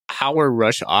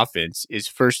offense is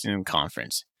 1st in the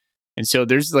conference. And so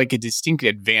there's like a distinct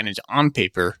advantage on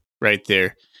paper right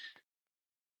there.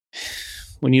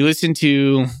 When you listen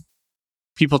to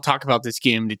people talk about this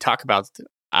game, they talk about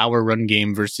our run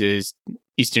game versus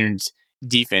Eastern's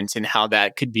defense and how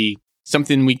that could be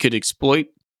something we could exploit.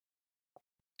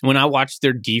 When I watch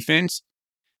their defense,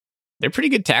 they're pretty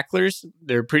good tacklers.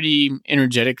 They're pretty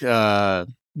energetic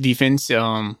defense,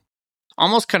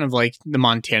 almost kind of like the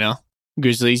Montana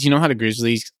Grizzlies. You know how the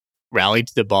Grizzlies rally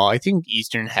to the ball? I think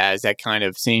Eastern has that kind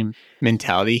of same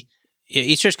mentality. Yeah,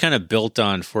 Eastern's kind of built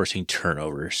on forcing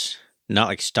turnovers, not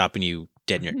like stopping you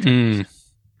dead in your tracks.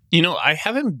 I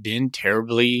haven't been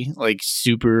terribly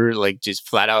super just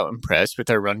flat out impressed with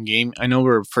our run game. I know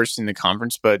we're 1st in the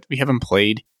conference, but we haven't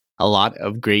played a lot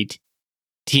of great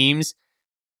teams.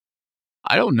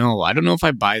 I don't know. I don't know if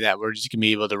I buy that. We're just going to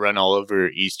be able to run all over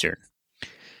Eastern.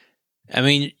 I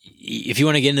mean, if you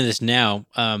want to get into this now,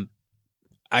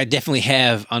 I definitely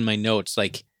have on my notes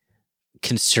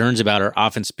concerns about our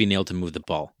offense being able to move the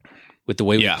ball with the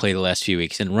way we played the last few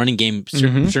weeks. And running game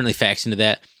certainly facts into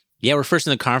that. Yeah, we're 1st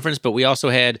in the conference, but we also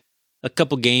had a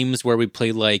couple games where we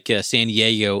played San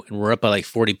Diego and we're up by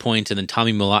 40 points, and then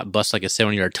Tommy Millot busts a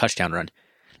 70-yard touchdown run.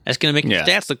 That's going to make your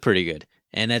stats look pretty good.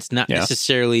 And that's not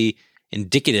necessarily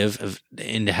indicative of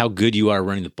into how good you are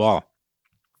running the ball.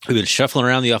 We've been shuffling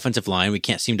around the offensive line. We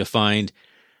can't seem to find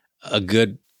a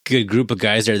good group of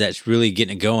guys there that's really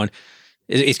getting it going.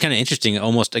 It's kind of interesting.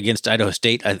 Almost against Idaho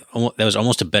State, that was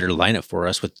almost a better lineup for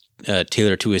us with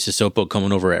Taylor Tuiasosopo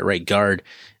coming over at right guard.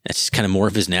 That's just kind of more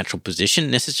of his natural position,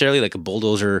 necessarily like a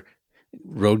bulldozer,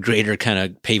 road grader, kind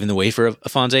of paving the way for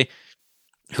Afonso,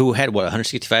 who had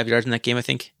 165 yards in that game, I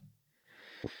think.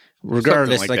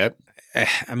 Regardless,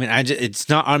 it's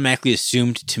not automatically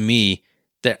assumed to me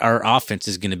that our offense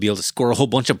is going to be able to score a whole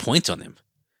bunch of points on them,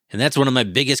 and that's one of my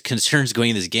biggest concerns going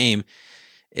into this game.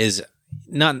 Is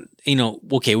not,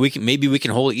 okay, maybe we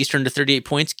can hold Eastern to 38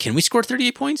 points. Can we score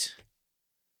 38 points?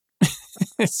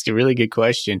 That's a really good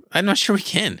question. I'm not sure we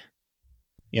can.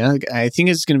 Yeah, I think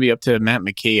it's going to be up to Matt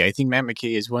McKay. I think Matt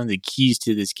McKay is one of the keys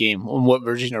to this game. What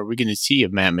version are we going to see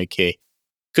of Matt McKay?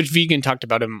 Coach Vigen talked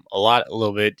about him a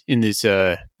little bit in this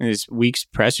week's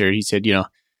presser. He said,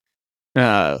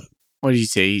 what did he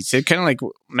say? He said kind of like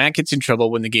Matt gets in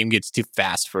trouble when the game gets too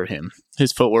fast for him.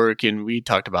 His footwork, and we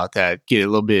talked about that, get a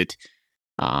little bit,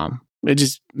 it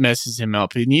just messes him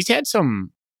up. And he's had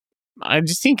some, I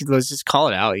just think, let's just call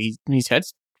it out. He's had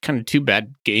kind of 2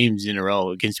 bad games in a row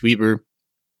against Weber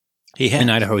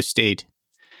and Idaho State.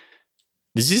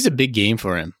 This is a big game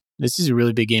for him. This is a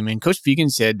really big game. And Coach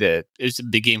Vigen said that it's a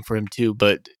big game for him too,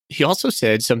 but he also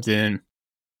said something,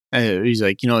 he's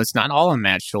like, it's not all on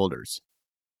Matt's shoulders.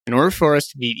 In order for us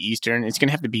to beat Eastern, it's going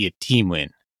to have to be a team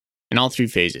win in all 3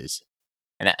 phases.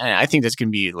 And I think that's going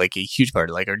to be like a huge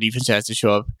part. Like our defense has to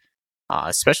show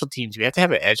up. Special teams, we have to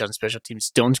have an edge on special teams.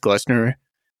 Stones Glessner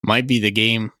might be the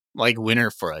game winner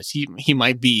for us. He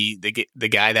might be the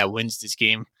guy that wins this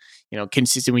game.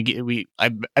 Consistent. I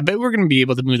bet we're going to be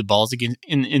able to move the balls again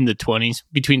in the 20s,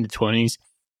 between the 20s.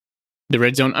 The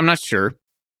red zone, I'm not sure.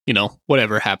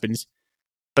 Whatever happens.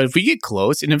 But if we get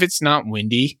close, and if it's not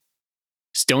windy,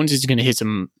 Stones is going to hit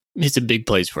some big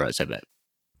plays for us, I bet.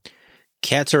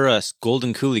 Cats or us,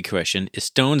 Golden Cooley question. Is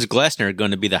Stones Glessner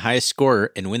going to be the highest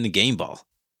scorer and win the game ball?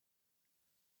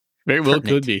 Very well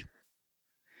could be.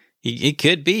 He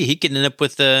could be. He could end up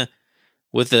with a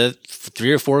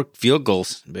 3 or 4 field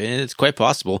goals. It's quite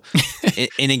possible.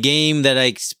 in a game that I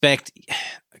expect,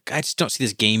 I just don't see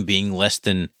this game being less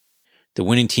than, the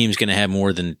winning team's going to have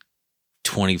more than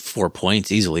 24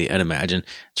 points easily, I'd imagine.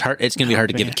 It's going to be hard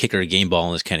to give a kicker a game ball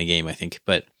in this kind of game, I think.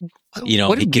 But, he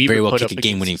could very well kick a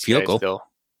game-winning field goal. Though?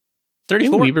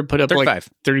 34? Weber put up 35.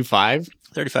 35?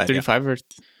 35, 35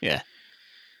 yeah.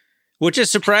 Which is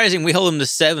surprising. We held them to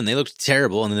 7. They looked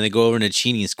terrible, and then they go over to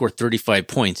Cheney and score 35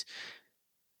 points.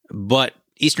 But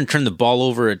Eastern turned the ball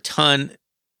over a ton.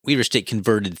 Weber State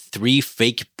converted 3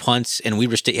 fake punts, and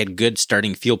Weber State had good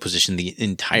starting field position the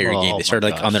entire game. They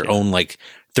started on their own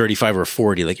 35 or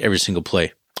 40 every single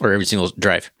play or every single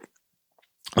drive.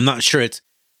 I'm not sure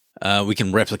we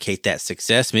can replicate that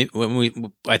success. Maybe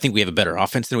I think we have a better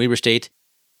offense than Weber State.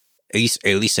 At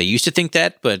least I used to think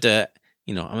that, but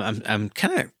I'm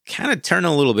kind of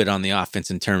turning a little bit on the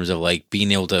offense in terms of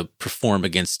being able to perform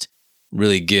against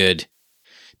really good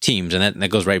teams, and that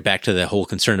goes right back to the whole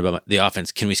concern about the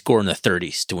offense. Can we score in the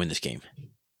 30s to win this game?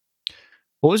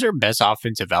 What was our best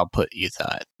offensive output, you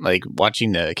thought,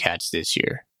 watching the Cats this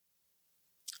year?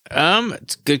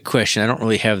 It's a good question. I don't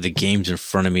really have the games in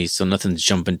front of me, so nothing's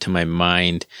jumping to my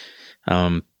mind.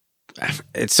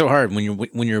 It's so hard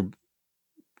when you're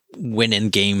winning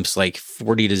games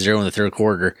 40-0 in the third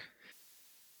quarter,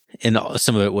 and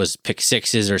some of it was pick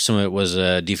sixes or some of it was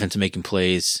defensive making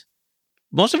plays.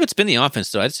 Most of it's been the offense,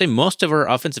 though. I'd say most of our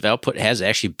offensive output has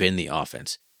actually been the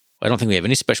offense. I don't think we have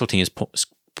any special teams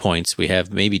points. We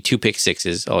have maybe 2 pick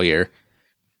sixes all year.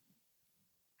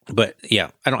 But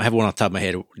yeah, I don't have one off the top of my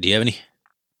head. Do you have any?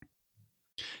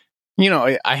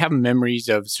 I have memories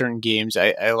of certain games.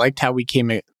 I liked how we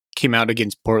came out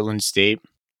against Portland State.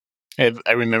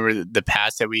 I remember the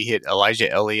pass that we hit Elijah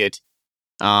Elliott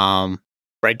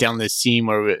right down the seam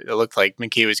where it looked like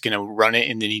McKay was going to run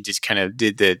it, and then he just kind of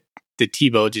did the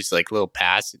Tebow, just little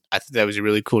pass. I thought that was a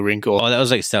really cool wrinkle. Oh, that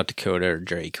was South Dakota or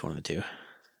Drake, one of the two.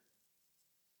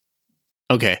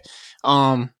 Okay.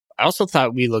 I also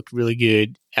thought we looked really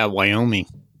good at Wyoming.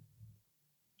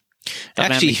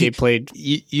 Actually, he played.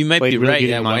 You might be right.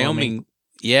 Yeah, Wyoming.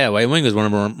 Yeah, Wyoming was one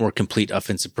of our more complete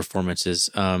offensive performances.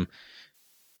 The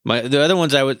other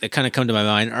ones that kind of come to my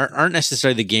mind aren't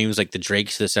necessarily the games like the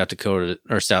Drakes, the South Dakota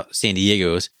or San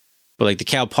Diego's, but the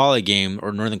Cal Poly game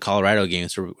or Northern Colorado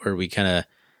games where we kind of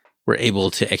were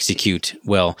able to execute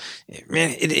well.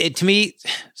 Man, it to me.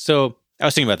 So I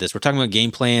was thinking about this. We're talking about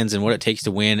game plans and what it takes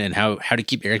to win and how to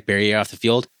keep Eric Berrier off the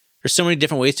field. There's so many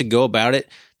different ways to go about it.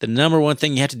 The number one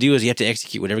thing you have to do is you have to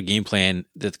execute whatever game plan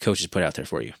that the coaches put out there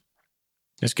for you.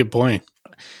 That's a good point.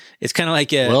 It's kind of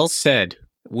like well said.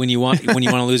 When you want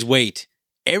to lose weight,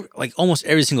 almost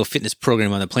every single fitness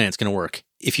program on the planet is going to work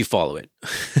if you follow it.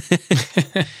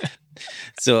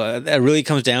 So that really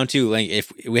comes down to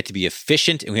if we have to be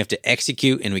efficient and we have to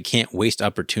execute and we can't waste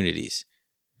opportunities.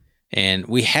 And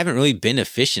we haven't really been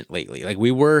efficient lately.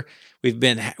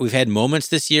 We've had moments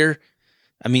this year.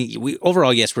 I mean,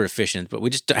 overall, yes, we're efficient, but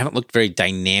we just haven't looked very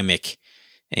dynamic.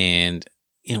 And,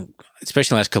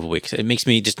 especially in the last couple of weeks, it makes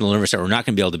me just a little nervous that we're not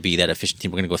going to be able to be that efficient team.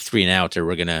 We're going to go 3 and out, or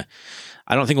we're going to,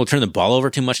 I don't think we'll turn the ball over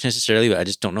too much necessarily, but I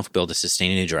just don't know if we'll be able to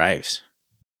sustain any drives.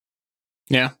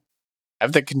 Yeah. I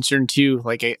have that concern too.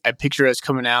 Like I picture us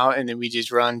coming out and then we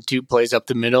just run 2 plays up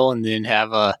the middle and then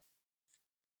have a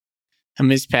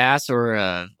missed pass or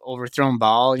a overthrown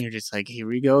ball, and you're just like, here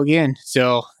we go again.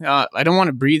 So I don't want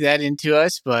to breathe that into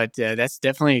us, but that's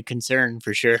definitely a concern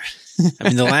for sure. I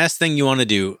mean, the last thing you want to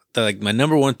do, my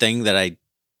number one thing that I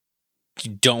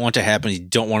don't want to happen is you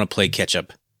don't want to play catch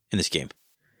up in this game.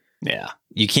 Yeah.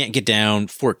 You can't get down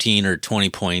 14 or 20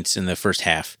 points in the first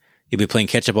half. You'll be playing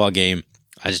catch up all game.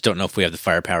 I just don't know if we have the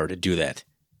firepower to do that.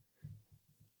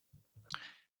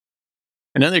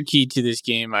 Another key to this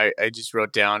game I just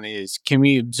wrote down is, can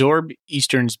we absorb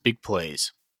Eastern's big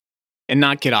plays and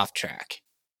not get off track?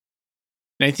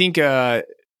 And I think, they're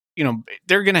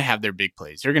going to have their big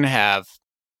plays. They're just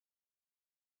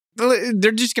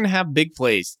going to have big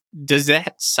plays. Does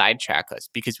that sidetrack us?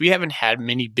 Because we haven't had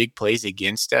many big plays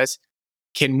against us.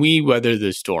 Can we weather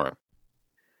the storm?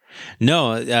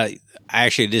 No, I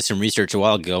actually did some research a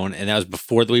while ago, and that was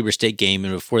before the Weber State game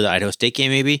and before the Idaho State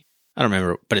game, maybe. I don't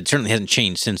remember, but it certainly hasn't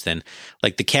changed since then.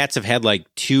 Like, the Cats have had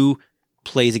 2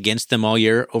 plays against them all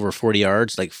year over 40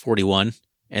 yards, 41,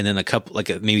 and then a couple,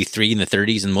 maybe 3 in the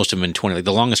 30s, and most of them in 20.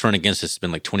 The longest run against us has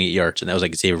been 28 yards, and that was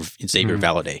Xavier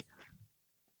Valladay.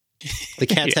 The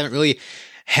Cats haven't really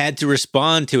had to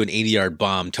respond to an 80-yard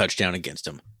bomb touchdown against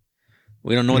them.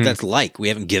 We don't know what that's like. We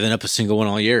haven't given up a single one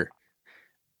all year.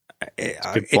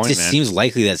 It just seems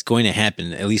likely that's going to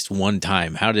happen at least one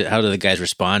time. How do the guys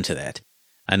respond to that?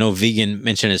 I know Vigen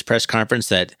mentioned in his press conference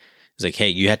that he's like, hey,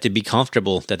 you have to be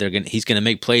comfortable that he's going to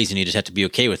make plays, and you just have to be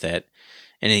okay with that.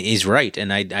 And he's right,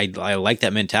 and I like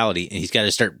that mentality. And he's got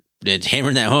to start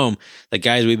hammering that home. Like,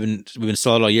 guys, we've been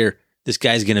solid all year. This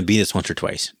guy's going to be this once or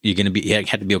twice. You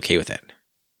have to be okay with that.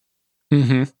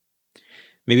 Mm-hmm.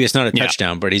 Maybe it's not a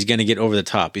touchdown, but he's going to get over the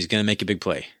top. He's going to make a big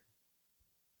play.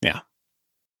 Yeah.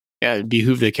 Yeah, it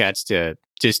behooves the Cats to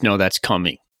just know that's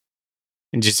coming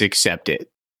and just accept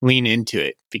it. Lean into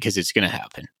it because it's going to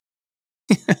happen.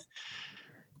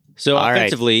 So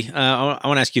offensively, I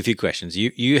want to ask you a few questions.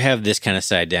 You have this kind of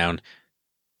side down.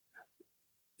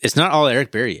 It's not all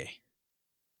Eric Berrier.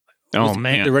 Oh,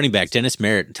 man. The running back, Dennis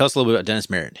Merritt. Tell us a little bit about Dennis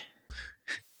Merritt.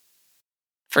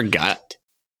 Forgot.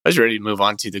 I was ready to move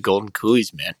on to the Golden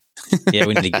Coolies, man. Yeah,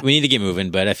 we need to get moving,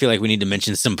 but I feel like we need to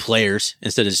mention some players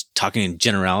instead of just talking in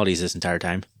generalities this entire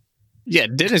time. Yeah,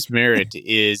 Dennis Merritt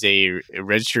is a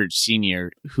redshirt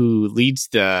senior who leads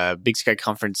the Big Sky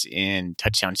Conference in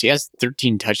touchdowns. He has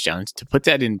 13 touchdowns. To put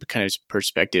that in kind of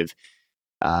perspective,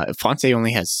 Fonte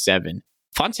only has 7.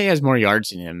 Fonte has more yards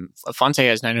than him. Fonte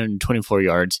has 924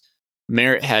 yards.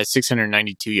 Merritt has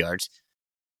 692 yards.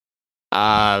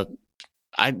 I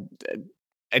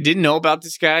didn't know about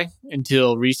this guy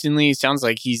until recently. It sounds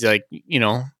like he's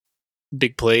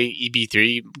big play,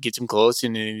 EB3, gets him close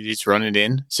and then just run it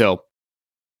in. So,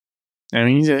 I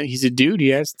mean, he's a dude. He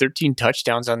has 13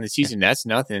 touchdowns on the season. That's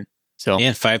nothing. So,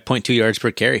 yeah, 5.2 yards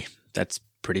per carry. That's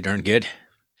pretty darn good.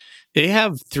 They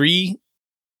have 3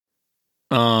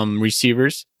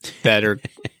 receivers that are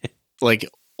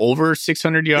over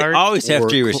 600 yards. They always have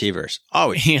 3 receivers.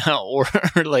 Always. Yeah, or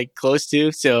close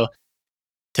to. So,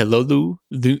 Telolu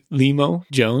Limo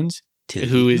Jones,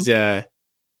 who is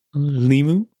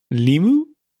Limu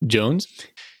Jones.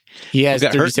 He has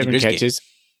 37 catches. Game.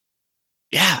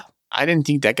 Yeah, I didn't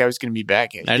think that guy was going to be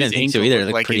back. I didn't think so either. It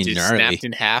looked pretty gnarly. Snapped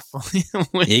in half.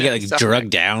 He got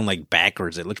drugged down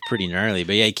backwards. It looked pretty gnarly.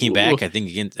 But yeah, he came back. I think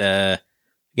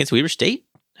against Weber State.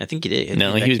 I think he did.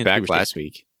 No, he was back last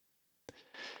week.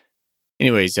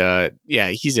 Anyways,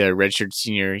 he's a redshirt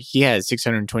senior. He has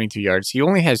 623 yards. He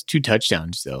only has 2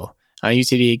 touchdowns, though. You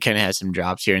said he kind of has some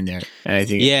drops here and there. And I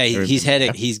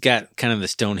think, he's got kind of the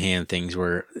stone hand things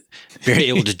where very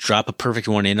able to drop a perfect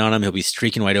one in on him. He'll be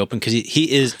streaking wide open because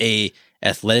he is a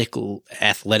athletic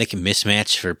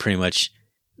mismatch for pretty much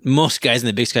most guys in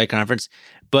the Big Sky Conference.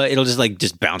 But it'll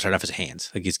just bounce right off his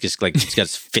hands. He's just he's got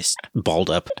his fist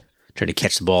balled up trying to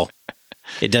catch the ball.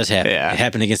 It does happen. Yeah. It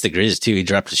happened against the Grizz, too. He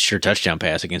dropped a sure touchdown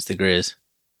pass against the Grizz.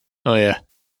 Oh, yeah.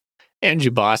 Andrew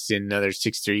Boston, another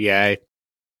 6'3" guy,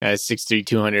 6'3",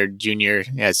 200 junior,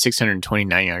 has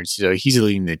 629 yards. So he's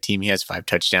leading the team. He has 5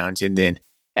 touchdowns. And then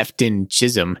Efton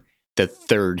Chisholm, the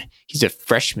third, he's a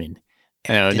freshman.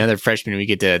 Another freshman we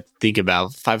get to think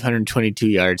about, 522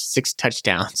 yards, 6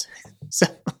 touchdowns. So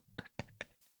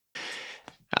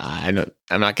I'm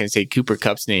not going to say Cooper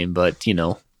Kupp's name, but,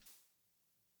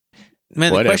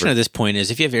 Man, the question at this point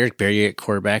is, if you have Eric Berrier at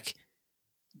quarterback,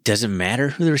 does it matter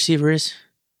who the receiver is?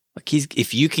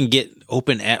 If you can get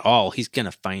open at all, he's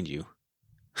gonna find you.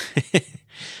 But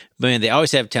man, they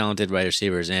always have talented wide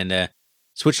receivers, and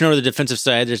Switching over to the defensive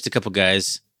side, there's a couple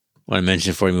guys I want to mention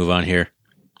before we move on here,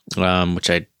 which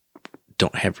I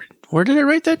don't have. Where did I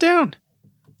write that down?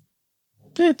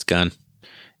 It's gone.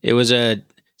 It was a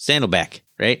Sandleback,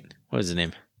 right? What was his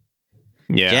name?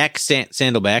 Yeah, Jack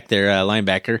Sandleback, their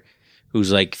linebacker,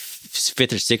 who's like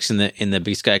fifth or sixth in the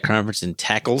Big Sky Conference in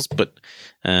tackles, but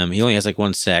he only has like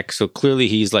 1 sack. So clearly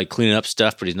he's like cleaning up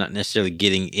stuff, but he's not necessarily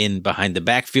getting in behind the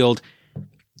backfield.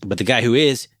 But the guy who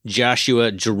is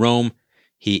Joshua Jerome,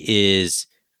 he is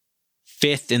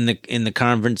fifth in the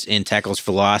conference in tackles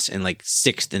for loss and like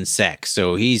sixth in sacks.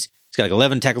 So he's got like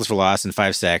 11 tackles for loss and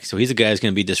 5 sacks. So he's a guy who's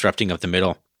going to be disrupting up the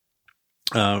middle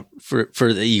for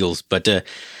the Eagles. But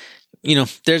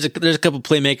there's a couple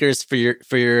playmakers for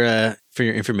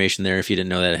your information there if you didn't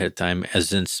know that ahead of time. As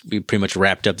since we pretty much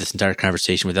wrapped up this entire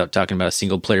conversation without talking about a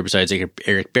single player besides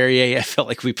Eric Barrier, I felt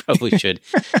like we probably should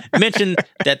mention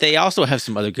that they also have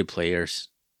some other good players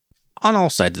on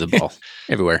all sides of the ball,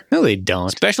 everywhere. No, they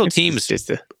don't. Special teams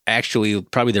actually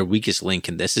probably their weakest link,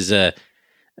 and this is a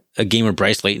game where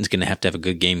Bryce Layton's going to have a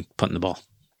good game punting the ball.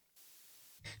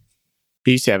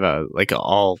 He used to have a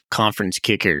all conference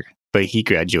kicker, but he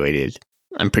graduated.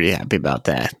 I'm pretty happy about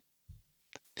that.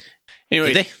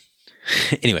 Anyway,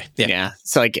 yeah.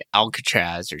 It's like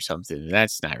Alcatraz or something.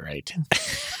 That's not right.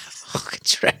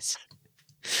 Alcatraz.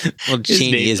 Well,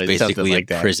 Cheney is basically a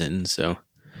prison, so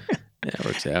that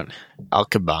works out.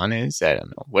 Alcabanes? I don't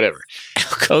know. Whatever.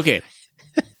 Okay.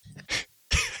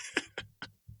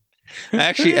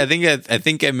 Actually, I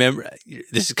think I remember.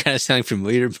 This is kind of sounding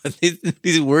familiar, but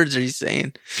these words are you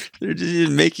saying? They're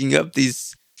just making up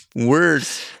these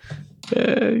words.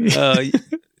 Okay.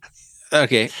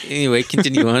 Anyway,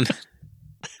 continue on.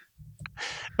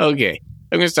 Okay.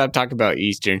 I'm going to stop talking about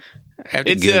Eastern. I have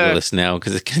to Google this now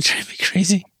because it's going to drive me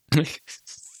crazy.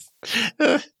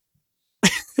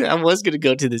 I was going to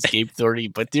go to the Escape Authority,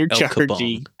 but they're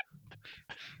charging.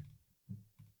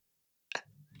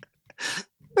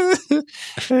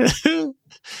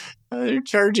 They're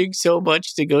charging so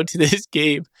much to go to this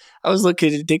game. I was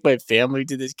looking to take my family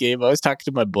to this game. I was talking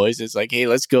to my boys. It's like, hey,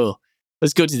 let's go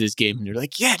to this game. And they're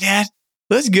like, yeah, Dad,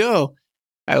 let's go.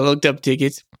 I looked up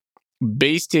tickets,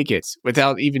 base tickets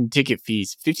without even ticket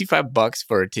fees, $55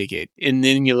 for a ticket. And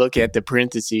then you look at the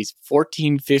parentheses,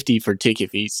 $14.50 for ticket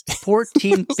fees.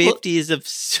 $14.50 is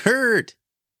absurd.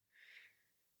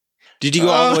 Did you go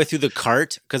all the way through the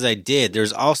cart? Because I did.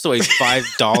 There's also a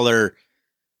 $5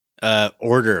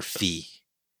 order fee.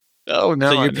 Oh, no.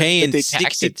 So you're paying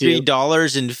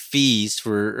 $63 in fees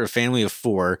for a family of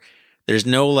 4. There's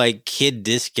no like kid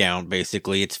discount,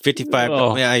 basically. It's $55.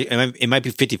 Oh. It might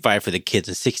be $55 for the kids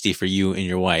and $60 for you and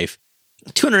your wife.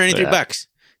 $293.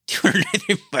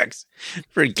 $293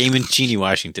 for a game in Cheney,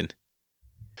 Washington.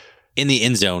 In the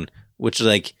end zone, which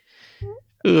like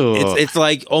it's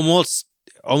like almost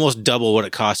double what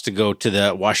it costs to go to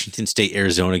the Washington State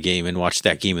Arizona game and watch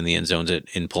that game in the end zones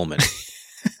in Pullman.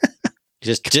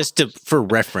 for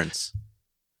reference.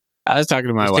 I was talking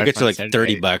to my wife. Tickets are like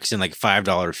 $30 and like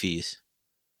 $5 fees.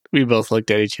 We both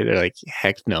looked at each other like,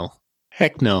 heck no.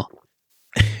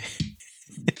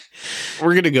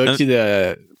 We're gonna go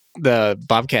to the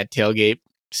Bobcat tailgate.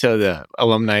 So the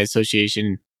Alumni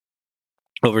Association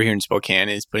over here in Spokane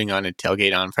is putting on a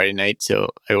tailgate on Friday night. So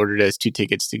I ordered us 2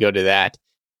 tickets to go to that.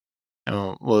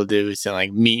 We'll do some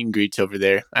like meet and greets over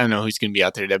there. I don't know who's going to be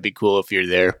out there. That'd be cool if you're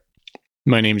there.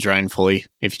 My name's Ryan Foley.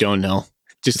 If you don't know,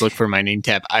 just look for my name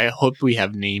tab. I hope we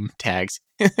have name tags.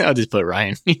 I'll just put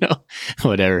Ryan,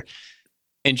 whatever.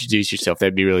 Introduce yourself.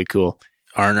 That'd be really cool.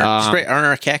 Our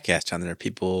CatCast on there.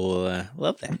 People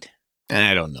love that.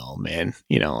 I don't know, man.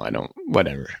 I don't,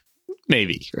 whatever.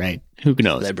 Maybe, right? Who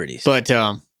knows? Celebrities. But,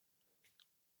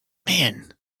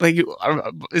 man, like,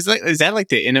 is that like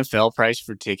the NFL price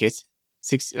for tickets?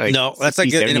 No, that's like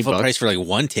the NFL price for like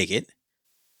 1 ticket.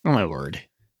 Oh my word!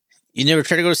 You never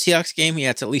tried to go to a Seahawks game? Yeah,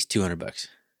 it's at least $200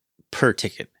 per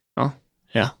ticket. Oh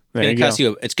yeah, it's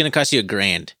going to cost you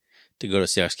 $1,000 to go to a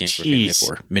Seahawks game for a family of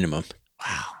 4 minimum.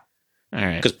 Wow. All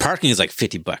right, because parking is like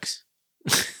 $50.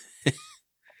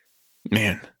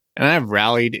 Man, and I've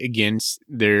rallied against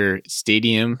their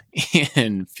stadium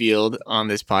and field on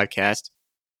this podcast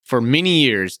for many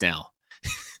years now.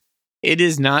 It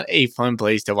is not a fun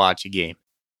place to watch a game.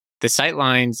 The sight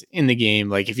lines in the game,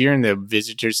 like if you're in the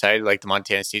visitor side, like the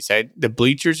Montana State side, the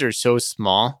bleachers are so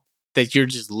small that you're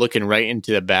just looking right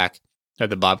into the back of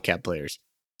the Bobcat players.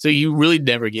 So you really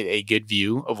never get a good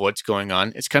view of what's going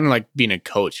on. It's kind of like being a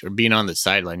coach or being on the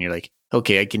sideline. You're like,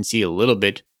 okay, I can see a little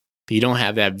bit, but you don't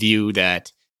have that view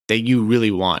that you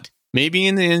really want. Maybe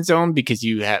in the end zone because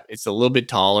it's a little bit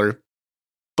taller.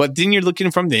 But then you're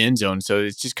looking from the end zone, so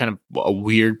it's just kind of a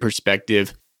weird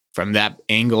perspective. from that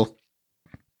angle.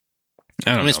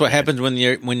 I don't know. It's what happens when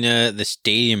the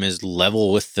stadium is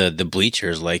level with the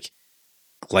bleachers, like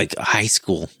high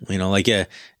school, like a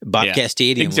Bobcat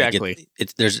Stadium. Exactly.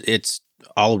 Like it's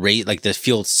all rate, like the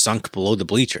field sunk below the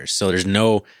bleachers, so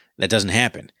that doesn't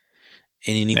happen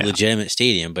in any legitimate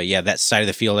stadium. But yeah, that side of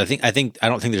the field, I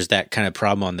don't think there's that kind of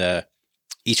problem on the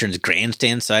Eastern's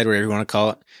grandstand side, whatever you want to call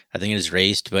it. I think it is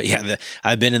raised, but yeah,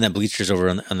 I've been in the bleachers over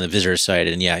on the visitor side,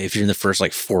 and yeah, if you're in the first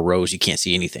like 4 rows, you can't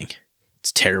see anything.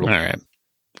 It's terrible. All right.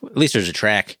 At least there's a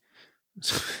track.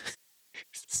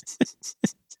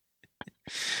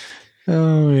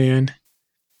 Oh man!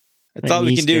 That's all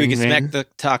we can do. We can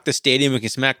talk the stadium. We can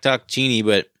smack talk Cheney,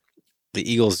 but the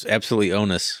Eagles absolutely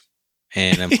own us,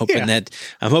 and I'm hoping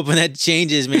that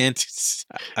changes, man.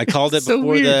 I called it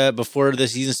before the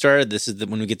season started. This is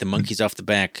when we get the monkeys off the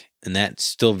back, and that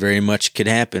still very much could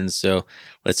happen. So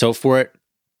let's hope for it.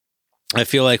 I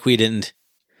feel like we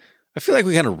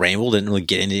kind of rambled, didn't really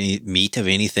get into any meat of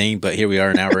anything, but here we are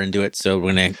an hour into it. So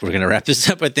we're gonna wrap this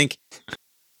up, I think.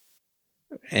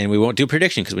 And we won't do a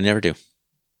prediction because we never do.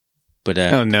 But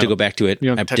to go back to it,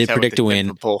 I did predict a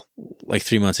win like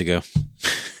 3 months ago.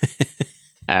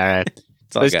 All right.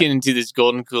 Let's get into this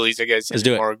Golden Coolies. I guess let's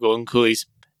do more Golden Coolies.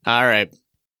 All right.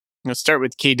 Let's start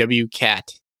with KW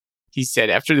Cat. He said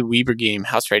after the Weber game,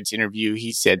 House Rights interview,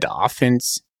 he said the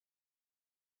offense.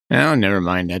 Oh, never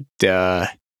mind.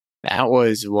 That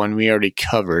was one we already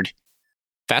covered.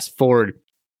 Fast forward.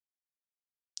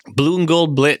 Blue and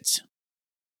Gold Blitz.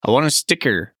 I want a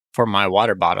sticker for my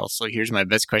water bottle. So here's my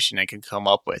best question I can come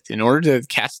up with. In order to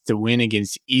Cats to win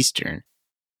against Eastern,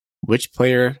 which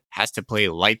player has to play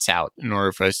lights out in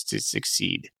order for us to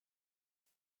succeed?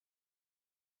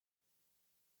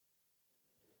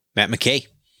 Matt McKay.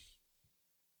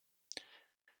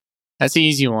 That's an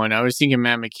easy one. I was thinking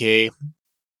Matt McKay.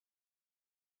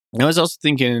 I was also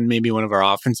thinking maybe one of our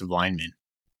offensive linemen.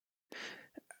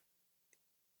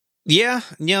 Yeah,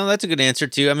 that's a good answer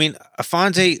too. I mean,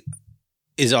 Afonso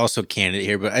is also a candidate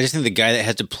here, but I just think the guy that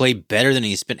has to play better than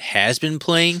has been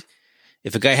playing.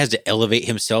 If a guy has to elevate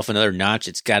himself another notch,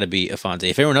 it's got to be Afonso.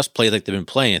 If everyone else plays like they've been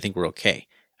playing, I think we're okay.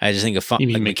 I just think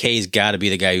McKay's got to be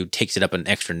the guy who takes it up an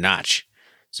extra notch.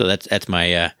 So that's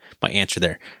my my answer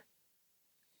there.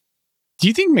 Do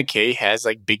you think McKay has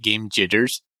like big game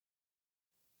jitters?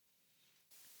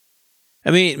 I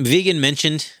mean, Vegan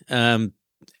mentioned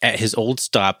at his old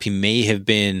stop, he may have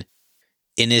been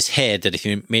in his head that if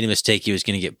he made a mistake, he was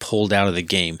going to get pulled out of the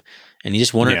game. And you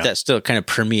just wonder if that still kind of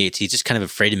permeates. He's just kind of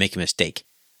afraid to make a mistake.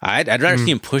 I'd rather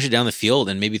see him push it down the field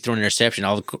and maybe throw an interception.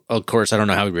 Of course, I don't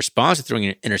know how he responds to throwing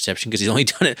an interception because he's only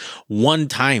done it one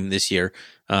time this year.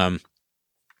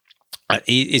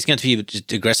 He's going to be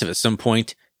just aggressive at some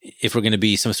point. If we're going to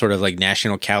be some sort of like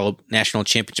national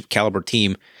championship caliber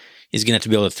team, he's going to have to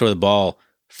be able to throw the ball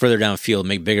further downfield,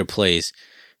 make bigger plays.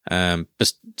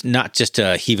 But not just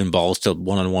heaving balls to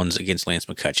one-on-ones against Lance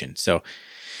McCutcheon. So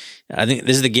I think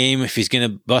this is the game. If he's going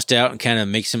to bust out and kind of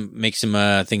make some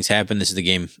things happen, this is the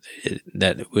game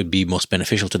that would be most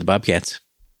beneficial to the Bobcats.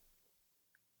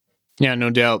 Yeah,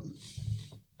 no doubt.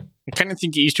 I kind of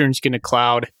think Eastern's going to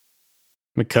cloud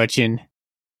McCutcheon.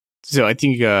 So I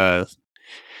think if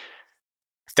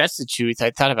that's the truth,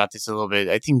 I thought about this a little bit.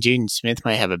 I think Jaden Smith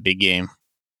might have a big game.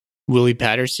 Willie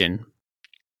Patterson,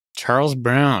 Charles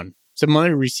Brown, some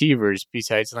other receivers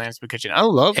besides Lance McCutcheon. I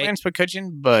love Lance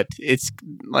McCutcheon, but it's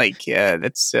like,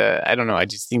 that's, I don't know. I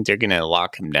just think they're going to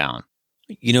lock him down.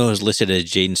 You know who's listed as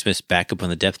Jaden Smith's backup on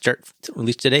the depth chart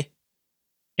released today?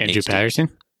 Andrew Patterson?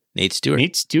 Nate Stewart.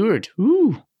 Nate Stewart.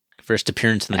 Ooh. First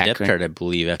appearance in the depth chart, I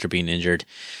believe, after being injured.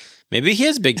 Maybe he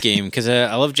has a big game because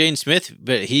I love Jaden Smith,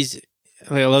 but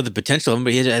I love the potential of him,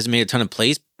 but he hasn't made a ton of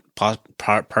plays,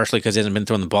 partially because he hasn't been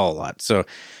throwing the ball a lot. So,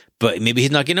 but maybe he's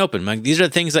not getting open. Like, these are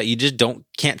the things that you just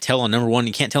can't tell on number one.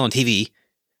 You can't tell on TV.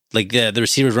 Like the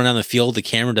receivers run down the field, the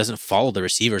camera doesn't follow the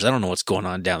receivers. I don't know what's going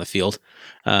on down the field,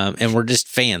 and we're just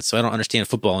fans, so I don't understand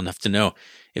football enough to know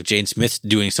if Jaden Smith's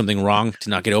doing something wrong to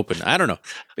not get open. I don't know.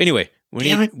 Anyway,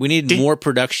 we need more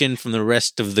production from the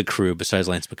rest of the crew besides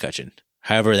Lance McCutcheon.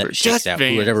 However that shakes out.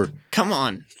 Whatever. Come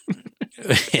on.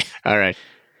 All right.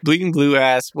 Bleeding Blue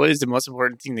asks, what is the most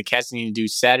important thing the Cats need to do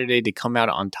Saturday to come out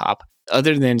on top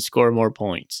other than score more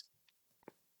points?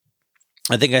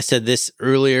 I think I said this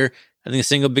earlier. I think the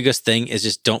single biggest thing is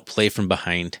just don't play from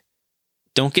behind.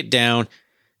 Don't get down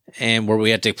and where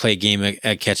we have to play a game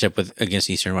at catch up against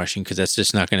Eastern Washington because that's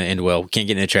just not going to end well. We can't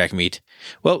get in a track meet.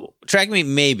 Well, track meet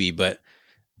maybe, but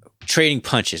trading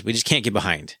punches. We just can't get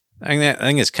behind. I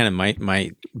think that's kind of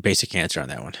my basic answer on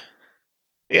that one.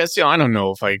 Yeah, so I don't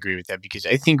know if I agree with that because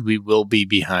I think we will be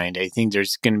behind. I think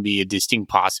there's going to be a distinct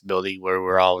possibility where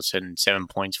we're all of a sudden 7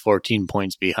 points, 14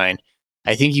 points behind.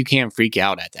 I think you can't freak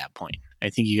out at that point. I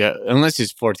think you got, unless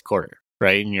it's fourth quarter,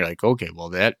 right? And you're like, okay, well,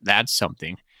 that's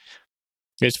something.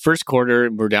 It's first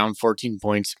quarter, we're down 14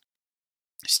 points.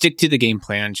 Stick to the game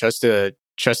plan. Trust the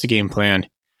game plan.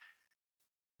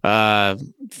 To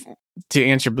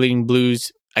answer Bleeding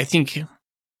Blues, I think,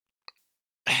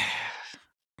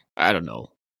 I don't know.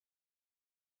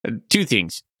 Two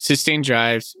things: sustain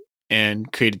drives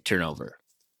and create a turnover.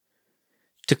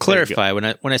 To clarify, when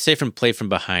I say play from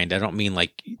behind, I don't mean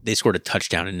like they scored a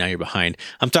touchdown and now you're behind.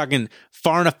 I'm talking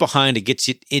far enough behind it gets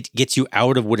you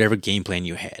out of whatever game plan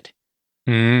you had.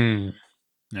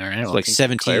 All right, so like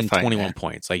 17, 21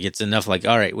 points. Like it's enough. Like,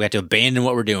 all right, we have to abandon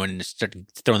what we're doing and start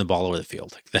throwing the ball over the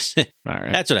field. Like that's all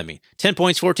right. That's what I mean. 10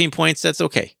 points, 14 points. That's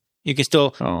okay. You can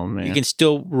still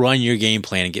run your game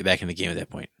plan and get back in the game at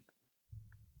that point.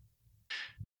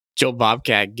 Joe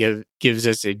Bobcat gives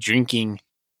us a drinking.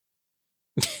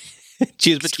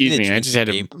 Excuse me, I just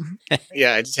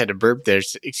had to burp there.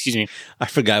 Excuse me. I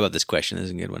forgot about this question. This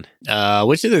is a good one.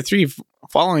 Which of the three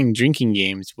following drinking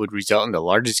games would result in the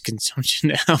largest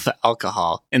consumption of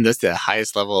alcohol and thus the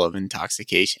highest level of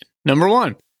intoxication? Number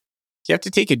 1, you have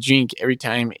to take a drink every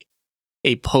time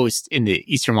a post in the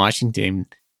Eastern Washington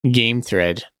game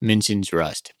thread mentions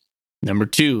Rust. Number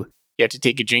 2, you have to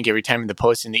take a drink every time the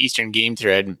post in the Eastern game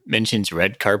thread mentions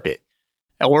red carpet.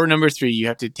 Or number 3, you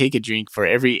have to take a drink for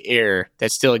every error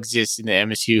that still exists in the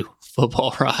MSU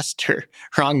football roster.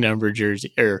 Wrong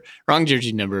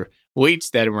jersey number, weights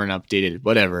that weren't updated,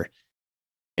 whatever.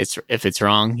 If it's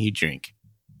wrong, you drink.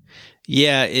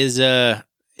 Yeah, is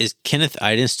Kenneth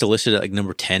Iden still listed at like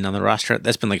number 10 on the roster?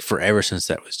 That's been like forever since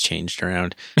that was changed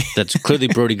around. That's clearly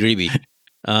Brody Grebe.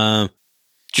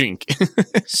 Drink.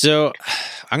 So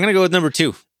I'm going to go with number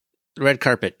 2, the red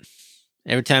carpet.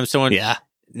 Every time someone... Yeah.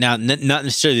 Now, not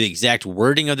necessarily the exact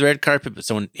wording of the red carpet,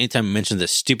 but anytime I mention the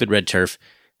stupid red turf,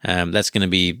 that's going to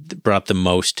be brought up the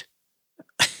most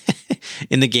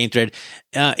in the game thread.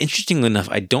 Interestingly enough,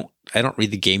 I don't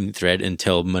read the game thread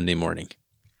until Monday morning.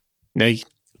 No,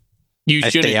 you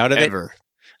shouldn't stay out of ever.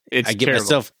 I get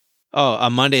myself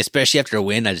on Monday, especially after a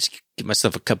win, I just get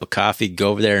myself a cup of coffee, go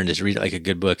over there, and just read it like a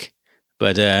good book.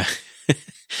 But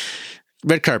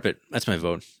red carpet, that's my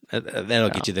vote.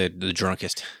 That'll get you the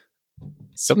drunkest.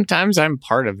 Sometimes I'm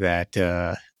part of that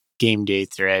game day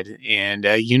thread, and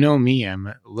you know me, I'm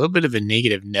a little bit of a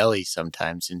negative Nelly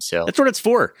sometimes, and so that's what it's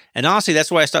for. And honestly, that's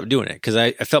why I stopped doing it, because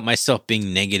I felt myself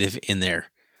being negative in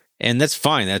there, and that's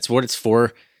fine. That's what it's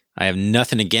for. I have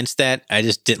nothing against that. I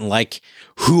just didn't like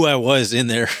who I was in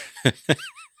there.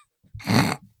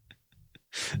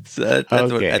 So that's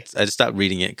okay. I just stopped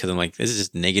reading it because I'm like, this is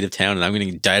just negative town, and I'm going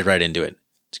to dive right into it.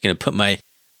 I'm going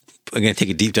to take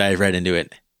a deep dive right into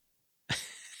it.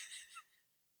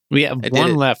 We have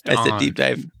one left. That's a deep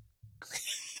dive.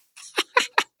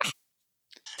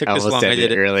 I almost said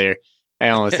it earlier.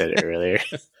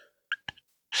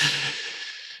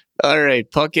 All right.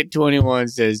 Puckett21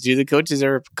 says, do the coaches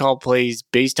ever call plays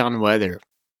based on weather?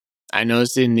 I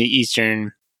noticed in the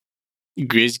Eastern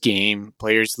Grizz game,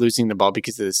 players losing the ball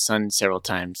because of the sun several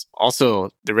times. Also,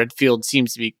 the red field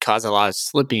seems to cause a lot of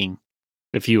slipping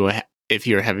if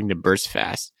you're having to burst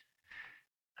fast.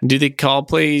 Do they call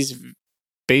plays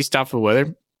based off of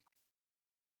weather?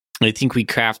 I think we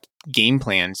craft game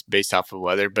plans based off of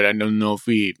weather, but I don't know if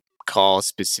we call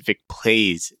specific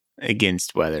plays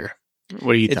against weather.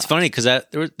 What do you think? It's funny because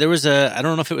there was I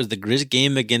don't know if it was the Grizz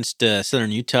game against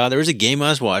Southern Utah. There was a game I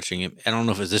was watching. I don't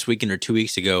know if it was this weekend or 2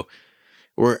 weeks ago,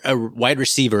 where a wide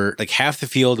receiver, like half the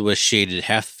field was shaded,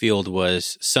 half the field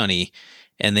was sunny,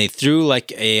 and they threw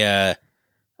like a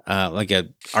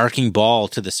arcing ball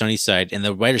to the sunny side, and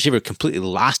the wide receiver completely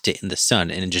lost it in the sun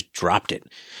and just dropped it.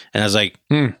 And I was like,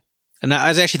 And I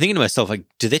was actually thinking to myself, like,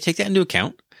 do they take that into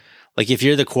account? Like, if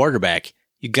you're the quarterback,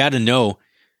 you got to know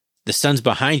the sun's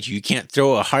behind you. You can't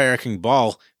throw a high arcing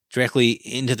ball directly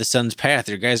into the sun's path.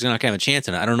 Your guy's not gonna have a chance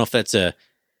in it. I don't know if that's I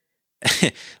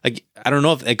don't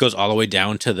know if it goes all the way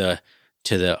down to the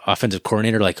offensive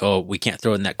coordinator, like, oh, we can't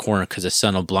throw it in that corner because the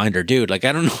sun will blind our dude. Like,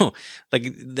 I don't know.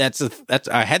 Like, that's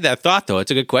I had that thought, though.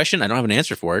 It's a good question. I don't have an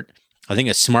answer for it. I think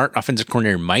a smart offensive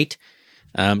coordinator might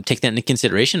take that into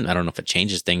consideration. I don't know if it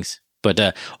changes things.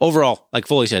 But overall, like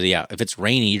Foley said, yeah, if it's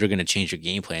rainy, you're going to change your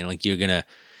game plan. Like, you're going to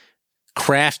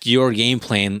craft your game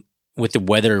plan with the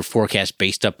weather forecast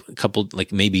based up a couple,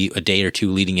 like maybe a day or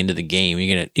two leading into the game.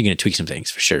 You're gonna tweak some things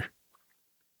for sure.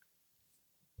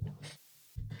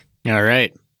 All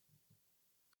right.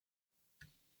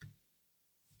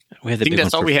 We have I the think big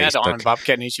that's one all for we had Facebook. on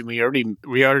Bobcat Nation. We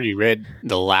already read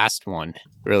the last one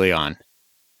early on.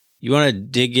 You want to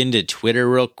dig into Twitter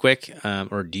real quick?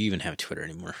 Or do you even have Twitter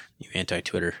anymore? You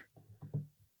anti-Twitter?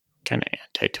 Kind of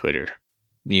anti-Twitter.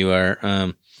 You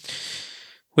are.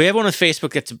 We have one on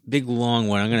Facebook that's a big, long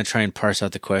one. I'm going to try and parse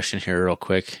out the question here real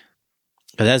quick.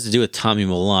 It has to do with Tommy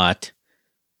Mellott.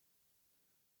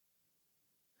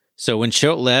 So when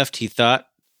Choate left, the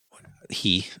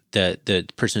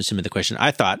person who submitted the question,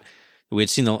 I thought we had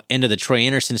seen the end of the Troy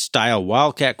Anderson-style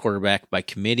Wildcat quarterback by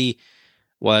committee,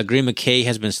 while Green McKay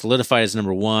has been solidified as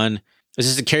number one. Is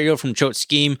this a carryover from Choate's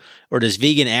scheme, or does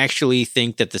Vigen actually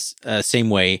think that this same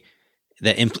way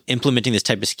that implementing this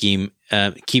type of scheme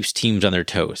keeps teams on their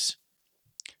toes?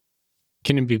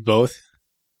 Can it be both?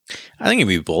 I think it'd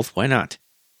be both. Why not?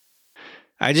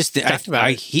 I just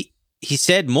he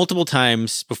said multiple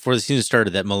times before the season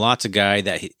started that Mellott's a guy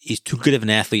that he's too good of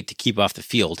an athlete to keep off the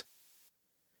field,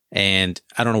 and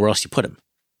I don't know where else you put him.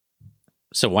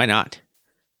 So why not?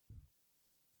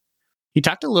 He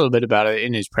talked a little bit about it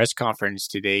in his press conference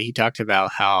today. He talked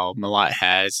about how Mellott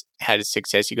has had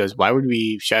success. He goes, why would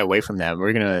we shy away from that?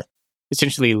 We're going to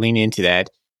essentially lean into that.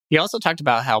 He also talked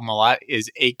about how Mellott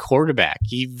is a quarterback.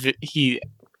 He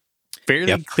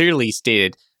fairly clearly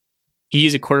stated he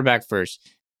is a quarterback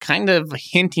first, kind of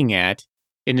hinting at,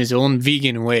 in his own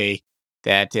Vigen way,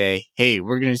 that, hey,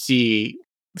 we're going to see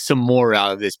some more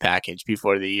out of this package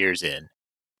before the year's in.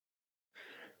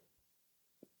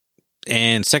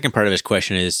 And second part of his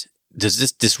question is, does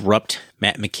this disrupt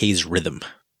Matt McKay's rhythm?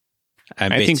 I'm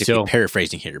basically think so.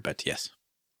 Paraphrasing here, but yes.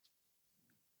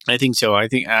 I think so. I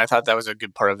thought that was a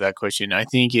good part of that question. I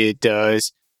think it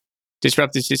does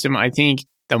disrupt the system. I think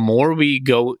the more we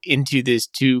go into this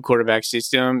 2-quarterback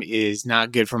system is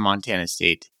not good for Montana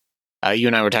State. You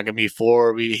and I were talking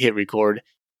before we hit record.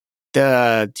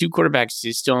 The 2-quarterback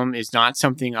system is not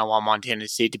something I want Montana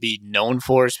State to be known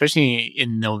for, especially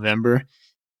in November.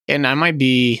 And I might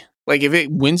be, like, if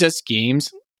it wins us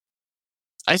games,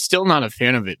 I'm still not a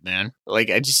fan of it, man. Like,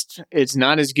 it's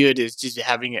not as good as just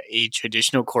having a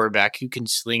traditional quarterback who can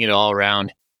sling it all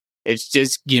around. It's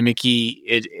just gimmicky.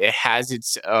 It has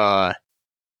its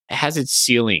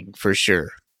ceiling for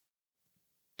sure.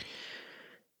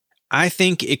 I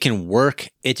think it can work.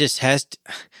 It just has to,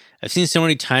 I've seen so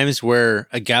many times where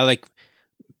a guy like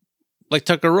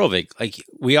Tucker Rovig, like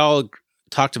we all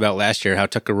talked about last year, how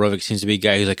Tucker Rovig seems to be a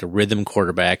guy who's like a rhythm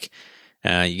quarterback.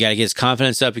 You got to get his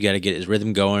confidence up. You got to get his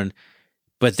rhythm going.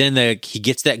 But then he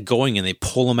gets that going and they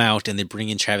pull him out and they bring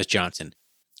in Travis Johnson.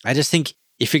 I just think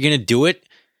if you're going to do it,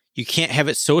 you can't have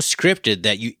it so scripted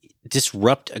that you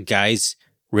disrupt a guy's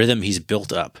rhythm he's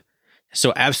built up.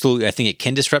 So absolutely, I think it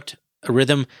can disrupt a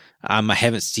rhythm. I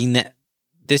haven't seen that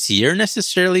this year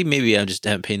necessarily. Maybe I just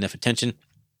haven't paid enough attention.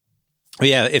 But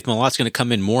yeah, if Mellott's going to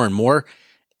come in more and more,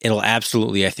 it'll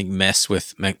absolutely, I think, mess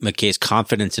with McKay's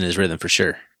confidence in his rhythm for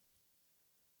sure.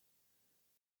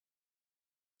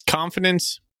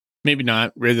 Confidence, maybe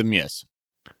not. Rhythm, yes.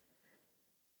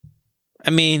 I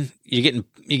mean, you're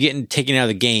getting taken out of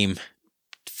the game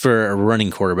for a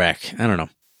running quarterback. I don't know.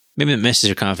 Maybe it messes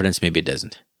your confidence. Maybe it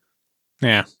doesn't.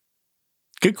 Yeah.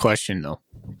 Good question, though.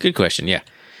 Good question. Yeah,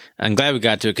 I'm glad we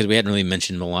got to it because we hadn't really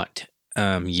mentioned Mellott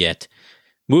yet.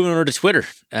 Moving over to Twitter,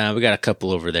 we got a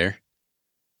couple over there.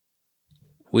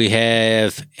 We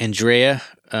have Andrea.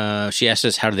 She asked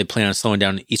us, how do they plan on slowing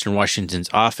down Eastern Washington's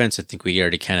offense? I think we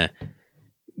already kind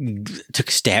of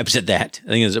took stabs at that. I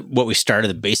think it's what we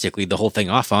started basically the whole thing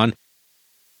off on.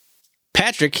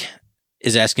 Patrick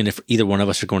is asking if either one of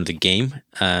us are going to the game.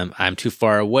 I'm too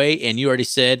far away, and you already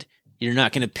said you're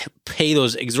not going to pay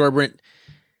those exorbitant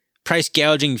price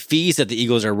gouging fees that the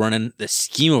Eagles are running. The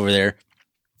scheme over there.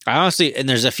 I honestly, and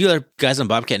there's a few other guys on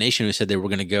Bobcat Nation who said they were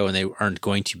going to go and they aren't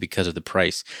going to because of the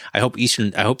price. I hope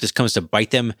this comes to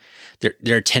bite them.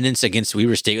 Their attendance against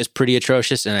Weber State was pretty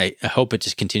atrocious, and I hope it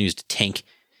just continues to tank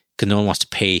because no one wants to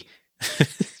pay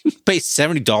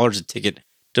 $70 a ticket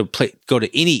to go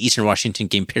to any Eastern Washington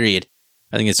game. Period.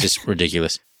 I think it's just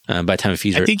ridiculous. By the time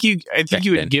fees, I think you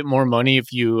would get more money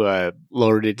if you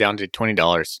lowered it down to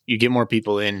 $20. You get more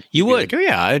people in. You would. Like, oh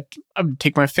yeah, I'd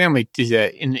take my family to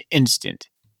that in an instant.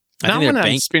 Not when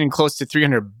I'm spending close to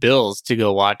 $300 to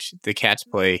go watch the Cats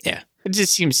play. Yeah. It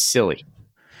just seems silly.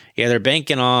 Yeah, they're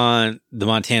banking on the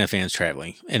Montana fans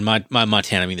traveling. And my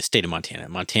Montana, I mean the state of Montana.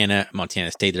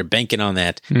 Montana State, they're banking on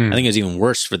that. I think it was even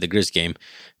worse for the Grizz game.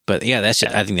 But yeah, I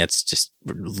think that's just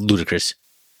ludicrous.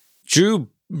 Drew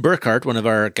Burkhart, one of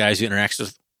our guys who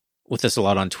interacts with us a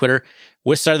lot on Twitter,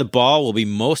 which side of the ball will be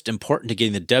most important to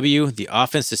getting the W, the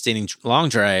offense sustaining long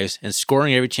drives and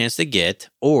scoring every chance they get,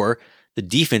 or the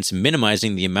defense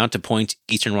minimizing the amount of points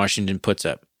Eastern Washington puts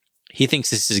up? He thinks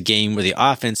this is a game where the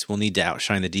offense will need to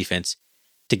outshine the defense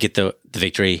to get the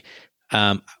victory.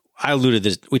 I alluded to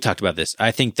this. We talked about this.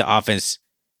 I think the offense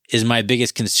is my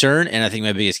biggest concern, and I think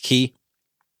my biggest key.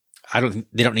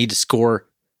 They don't need to score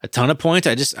a ton of points.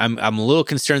 I'm a little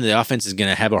concerned that the offense is going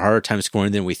to have a harder time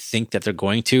scoring than we think that they're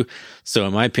going to. So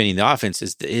in my opinion, the offense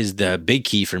is the big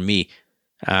key for me.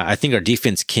 I think our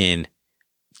defense can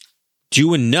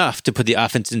do enough to put the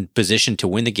offense in position to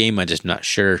win the game. I'm just not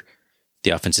sure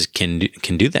the offenses can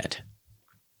do that.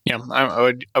 Yeah,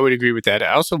 I would agree with that.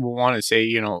 I also want to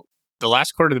say, the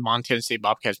last quarter the Montana State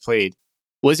Bobcats played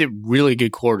was a really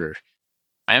good quarter.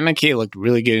 McKay looked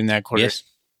really good in that quarter. Yes.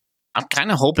 I'm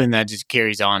kind of hoping that just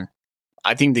carries on.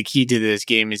 I think the key to this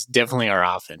game is definitely our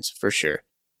offense, for sure.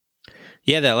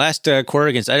 Yeah, that last quarter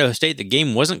against Idaho State, the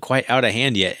game wasn't quite out of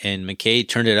hand yet, and McKay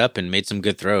turned it up and made some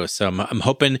good throws. So I'm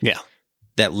hoping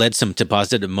that led to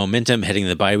positive momentum heading to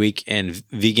the bye week. And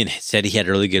Vigen said he had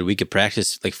a really good week of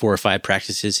practice, like 4 or 5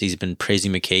 practices. He's been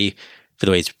praising McKay for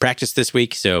the way he's practiced this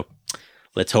week. So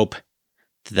let's hope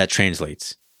that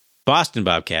translates. Boston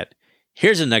Bobcat.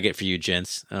 Here's a nugget for you,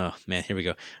 gents. Oh, man, here we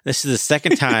go. This is the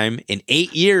second time in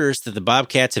 8 years that the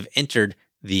Bobcats have entered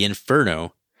the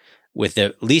Inferno with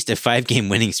at least a 5-game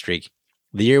winning streak.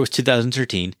 The year was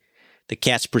 2013. The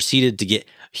Cats proceeded to get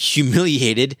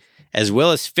humiliated as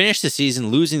well as finish the season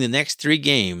losing the next 3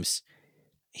 games.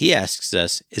 He asks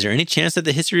us, is there any chance that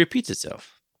the history repeats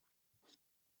itself?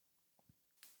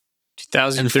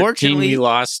 2013, we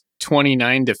lost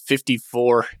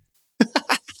 29-54.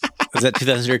 Was that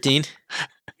 2013?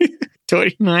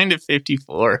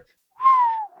 29-54.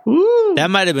 Woo. That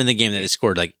might have been the game that they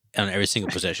scored like on every single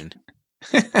possession.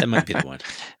 That might be the one.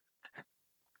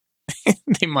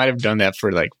 They might have done that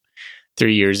for like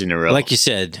 3 years in a row. Like you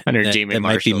said, under that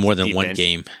might be more than defense. one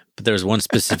game, but there was one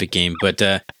specific game. But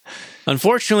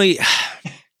unfortunately,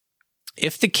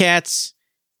 if the Cats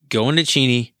go into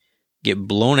Cheney, get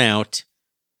blown out,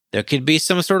 there could be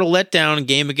some sort of letdown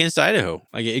game against Idaho.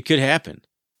 Like it could happen.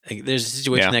 Like, there's a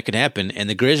situation that could happen, and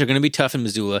the Grizz are going to be tough in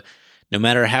Missoula. No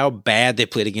matter how bad they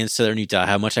played against Southern Utah,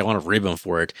 how much I want to rib them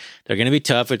for it, they're going to be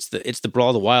tough. It's the brawl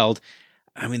of the wild.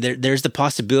 I mean, there's the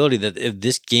possibility that if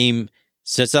this game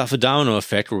sets off a domino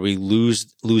effect where we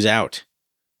lose out,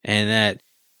 and that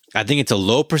I think it's a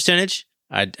low percentage.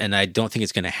 I don't think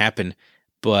it's going to happen.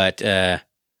 But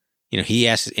he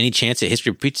asks any chance that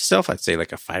history repeats itself. I'd say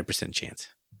like a 5% chance.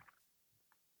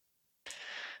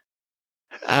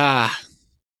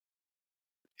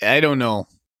 I don't know.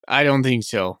 I don't think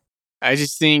so. I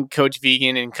just think Coach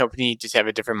Vigen and company just have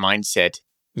a different mindset.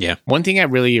 Yeah. One thing I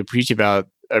really appreciate about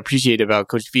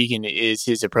Coach Vigen is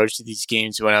his approach to these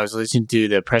games. When I was listening to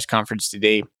the press conference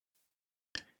today,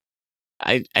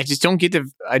 I just don't get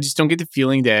the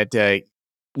feeling that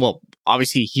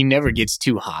obviously he never gets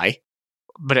too high,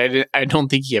 but I don't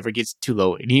think he ever gets too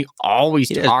low, and he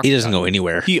doesn't go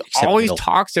anywhere. He always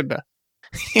talks about.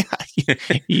 Yeah,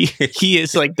 he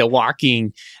is like the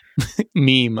walking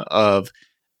meme of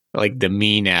like the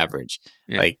mean average.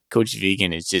 Yeah. Like Coach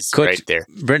Vigen is just right there.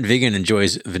 Brent Vigen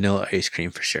enjoys vanilla ice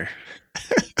cream for sure.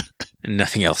 And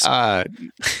nothing else.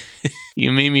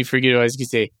 You made me forget what I was going to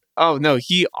say. Oh, no.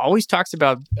 He always talks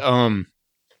about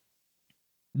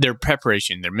their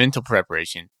preparation, their mental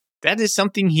preparation. That is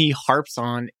something he harps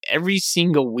on every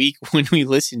single week when we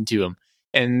listen to him.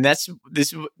 And that's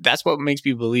what makes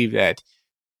me believe that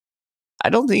I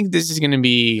don't think this is going to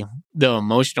be the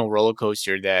emotional roller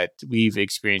coaster that we've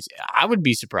experienced. I would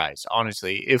be surprised,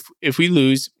 honestly, if we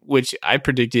lose, which I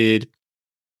predicted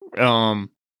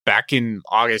back in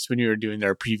August when we were doing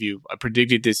our preview. I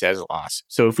predicted this as a loss.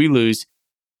 So if we lose,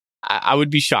 I would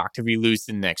be shocked if we lose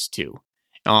the next 2.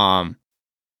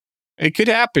 It could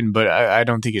happen, but I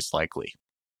don't think it's likely.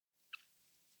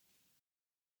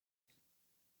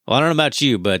 Well, I don't know about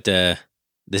you, but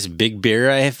this big beer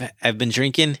I've been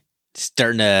drinking, it's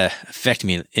starting to affect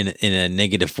me in a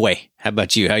negative way. How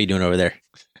about you? How you doing over there?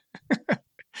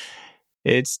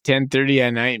 It's 10:30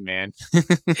 at night, man.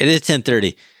 It is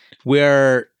 10:30. We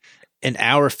are an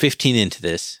hour 15 into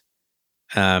this,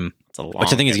 it's a long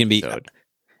which I think is going to be.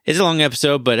 It's a long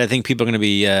episode, but I think people are going to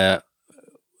be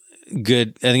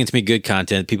good. I think it's going to be good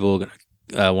content. People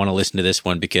want to listen to this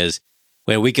one because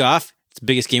we had a week off. It's the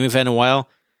biggest game we've had in a while.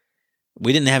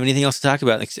 We didn't have anything else to talk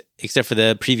about except for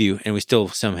the preview, and we still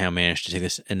somehow managed to take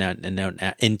this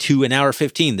into an hour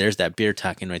 15. There's that beer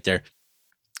talking right there.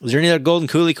 Was there any other Golden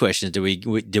Coolie questions? Did we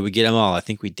get them all? I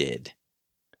think we did.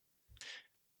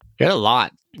 Got a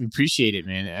lot. We appreciate it,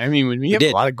 man. I mean, when we have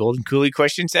a lot of Golden Coolie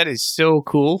questions, that is so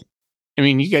cool. I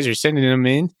mean, you guys are sending them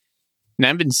in, and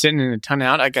I've been sending a ton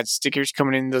out. I got stickers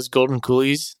coming in those Golden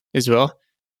Coolies as well.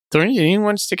 Thorny, did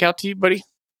anyone stick out to you, buddy?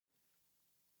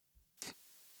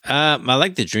 I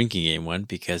like the drinking game one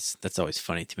because that's always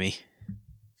funny to me.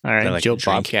 All right, like Joe to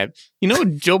drink. Bobcat. You know,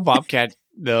 Joe Bobcat,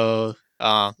 though.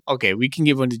 Okay, we can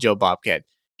give one to Joe Bobcat.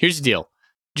 Here's the deal,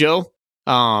 Joe.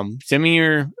 Send me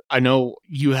your. I know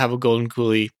you have a golden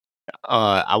coolie.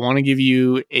 I want to give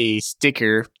you a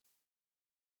sticker,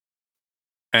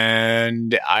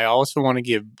 and I also want to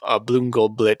give Bloom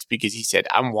Gold Blitz because he said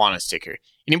I want a sticker.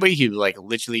 Anybody who like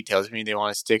literally tells me they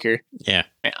want a sticker, Yeah,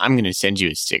 I'm gonna send you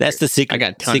a sticker. that's the secret. I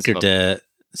got tons secret. of them.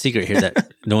 Secret here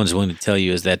that no one's willing to tell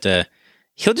you is that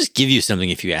he'll just give you something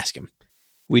if you ask him.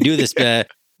 We do this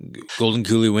golden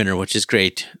coolie winner, which is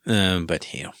great, but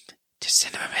just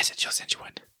send him a message. He'll send you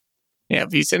one. Yeah,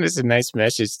 if you send us a nice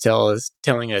message,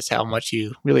 telling us how much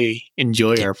you really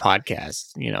enjoy our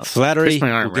podcast, Flattery twist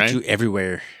my arm, will get right? you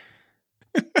everywhere.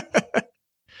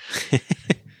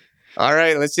 All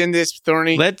right, let's end this,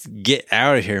 Thorny. Let's get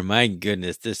out of here. My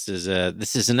goodness, this is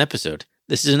an episode.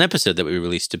 This is an episode that we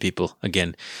released to people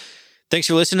again. Thanks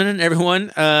for listening, everyone.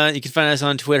 You can find us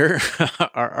on Twitter,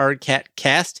 our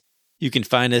RCatCast. You can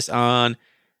find us on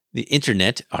the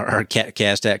internet,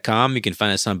 rcatcast.com. You can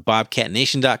find us on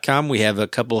bobcatnation.com. We have a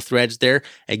couple of threads there,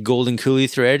 a Golden Coolie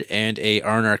thread and a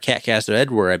R&R Catcast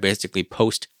thread where I basically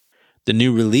post the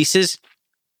new releases.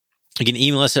 You can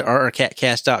email us at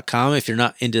rrcatcast.com if you're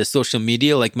not into social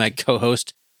media like my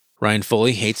co-host Ryan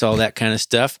Foley hates all that kind of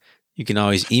stuff. You can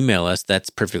always email us. That's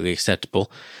perfectly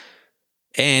acceptable.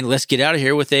 And let's get out of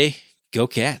here with a Go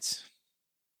Cats.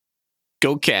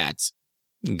 Go Cats.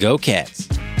 Go Cats.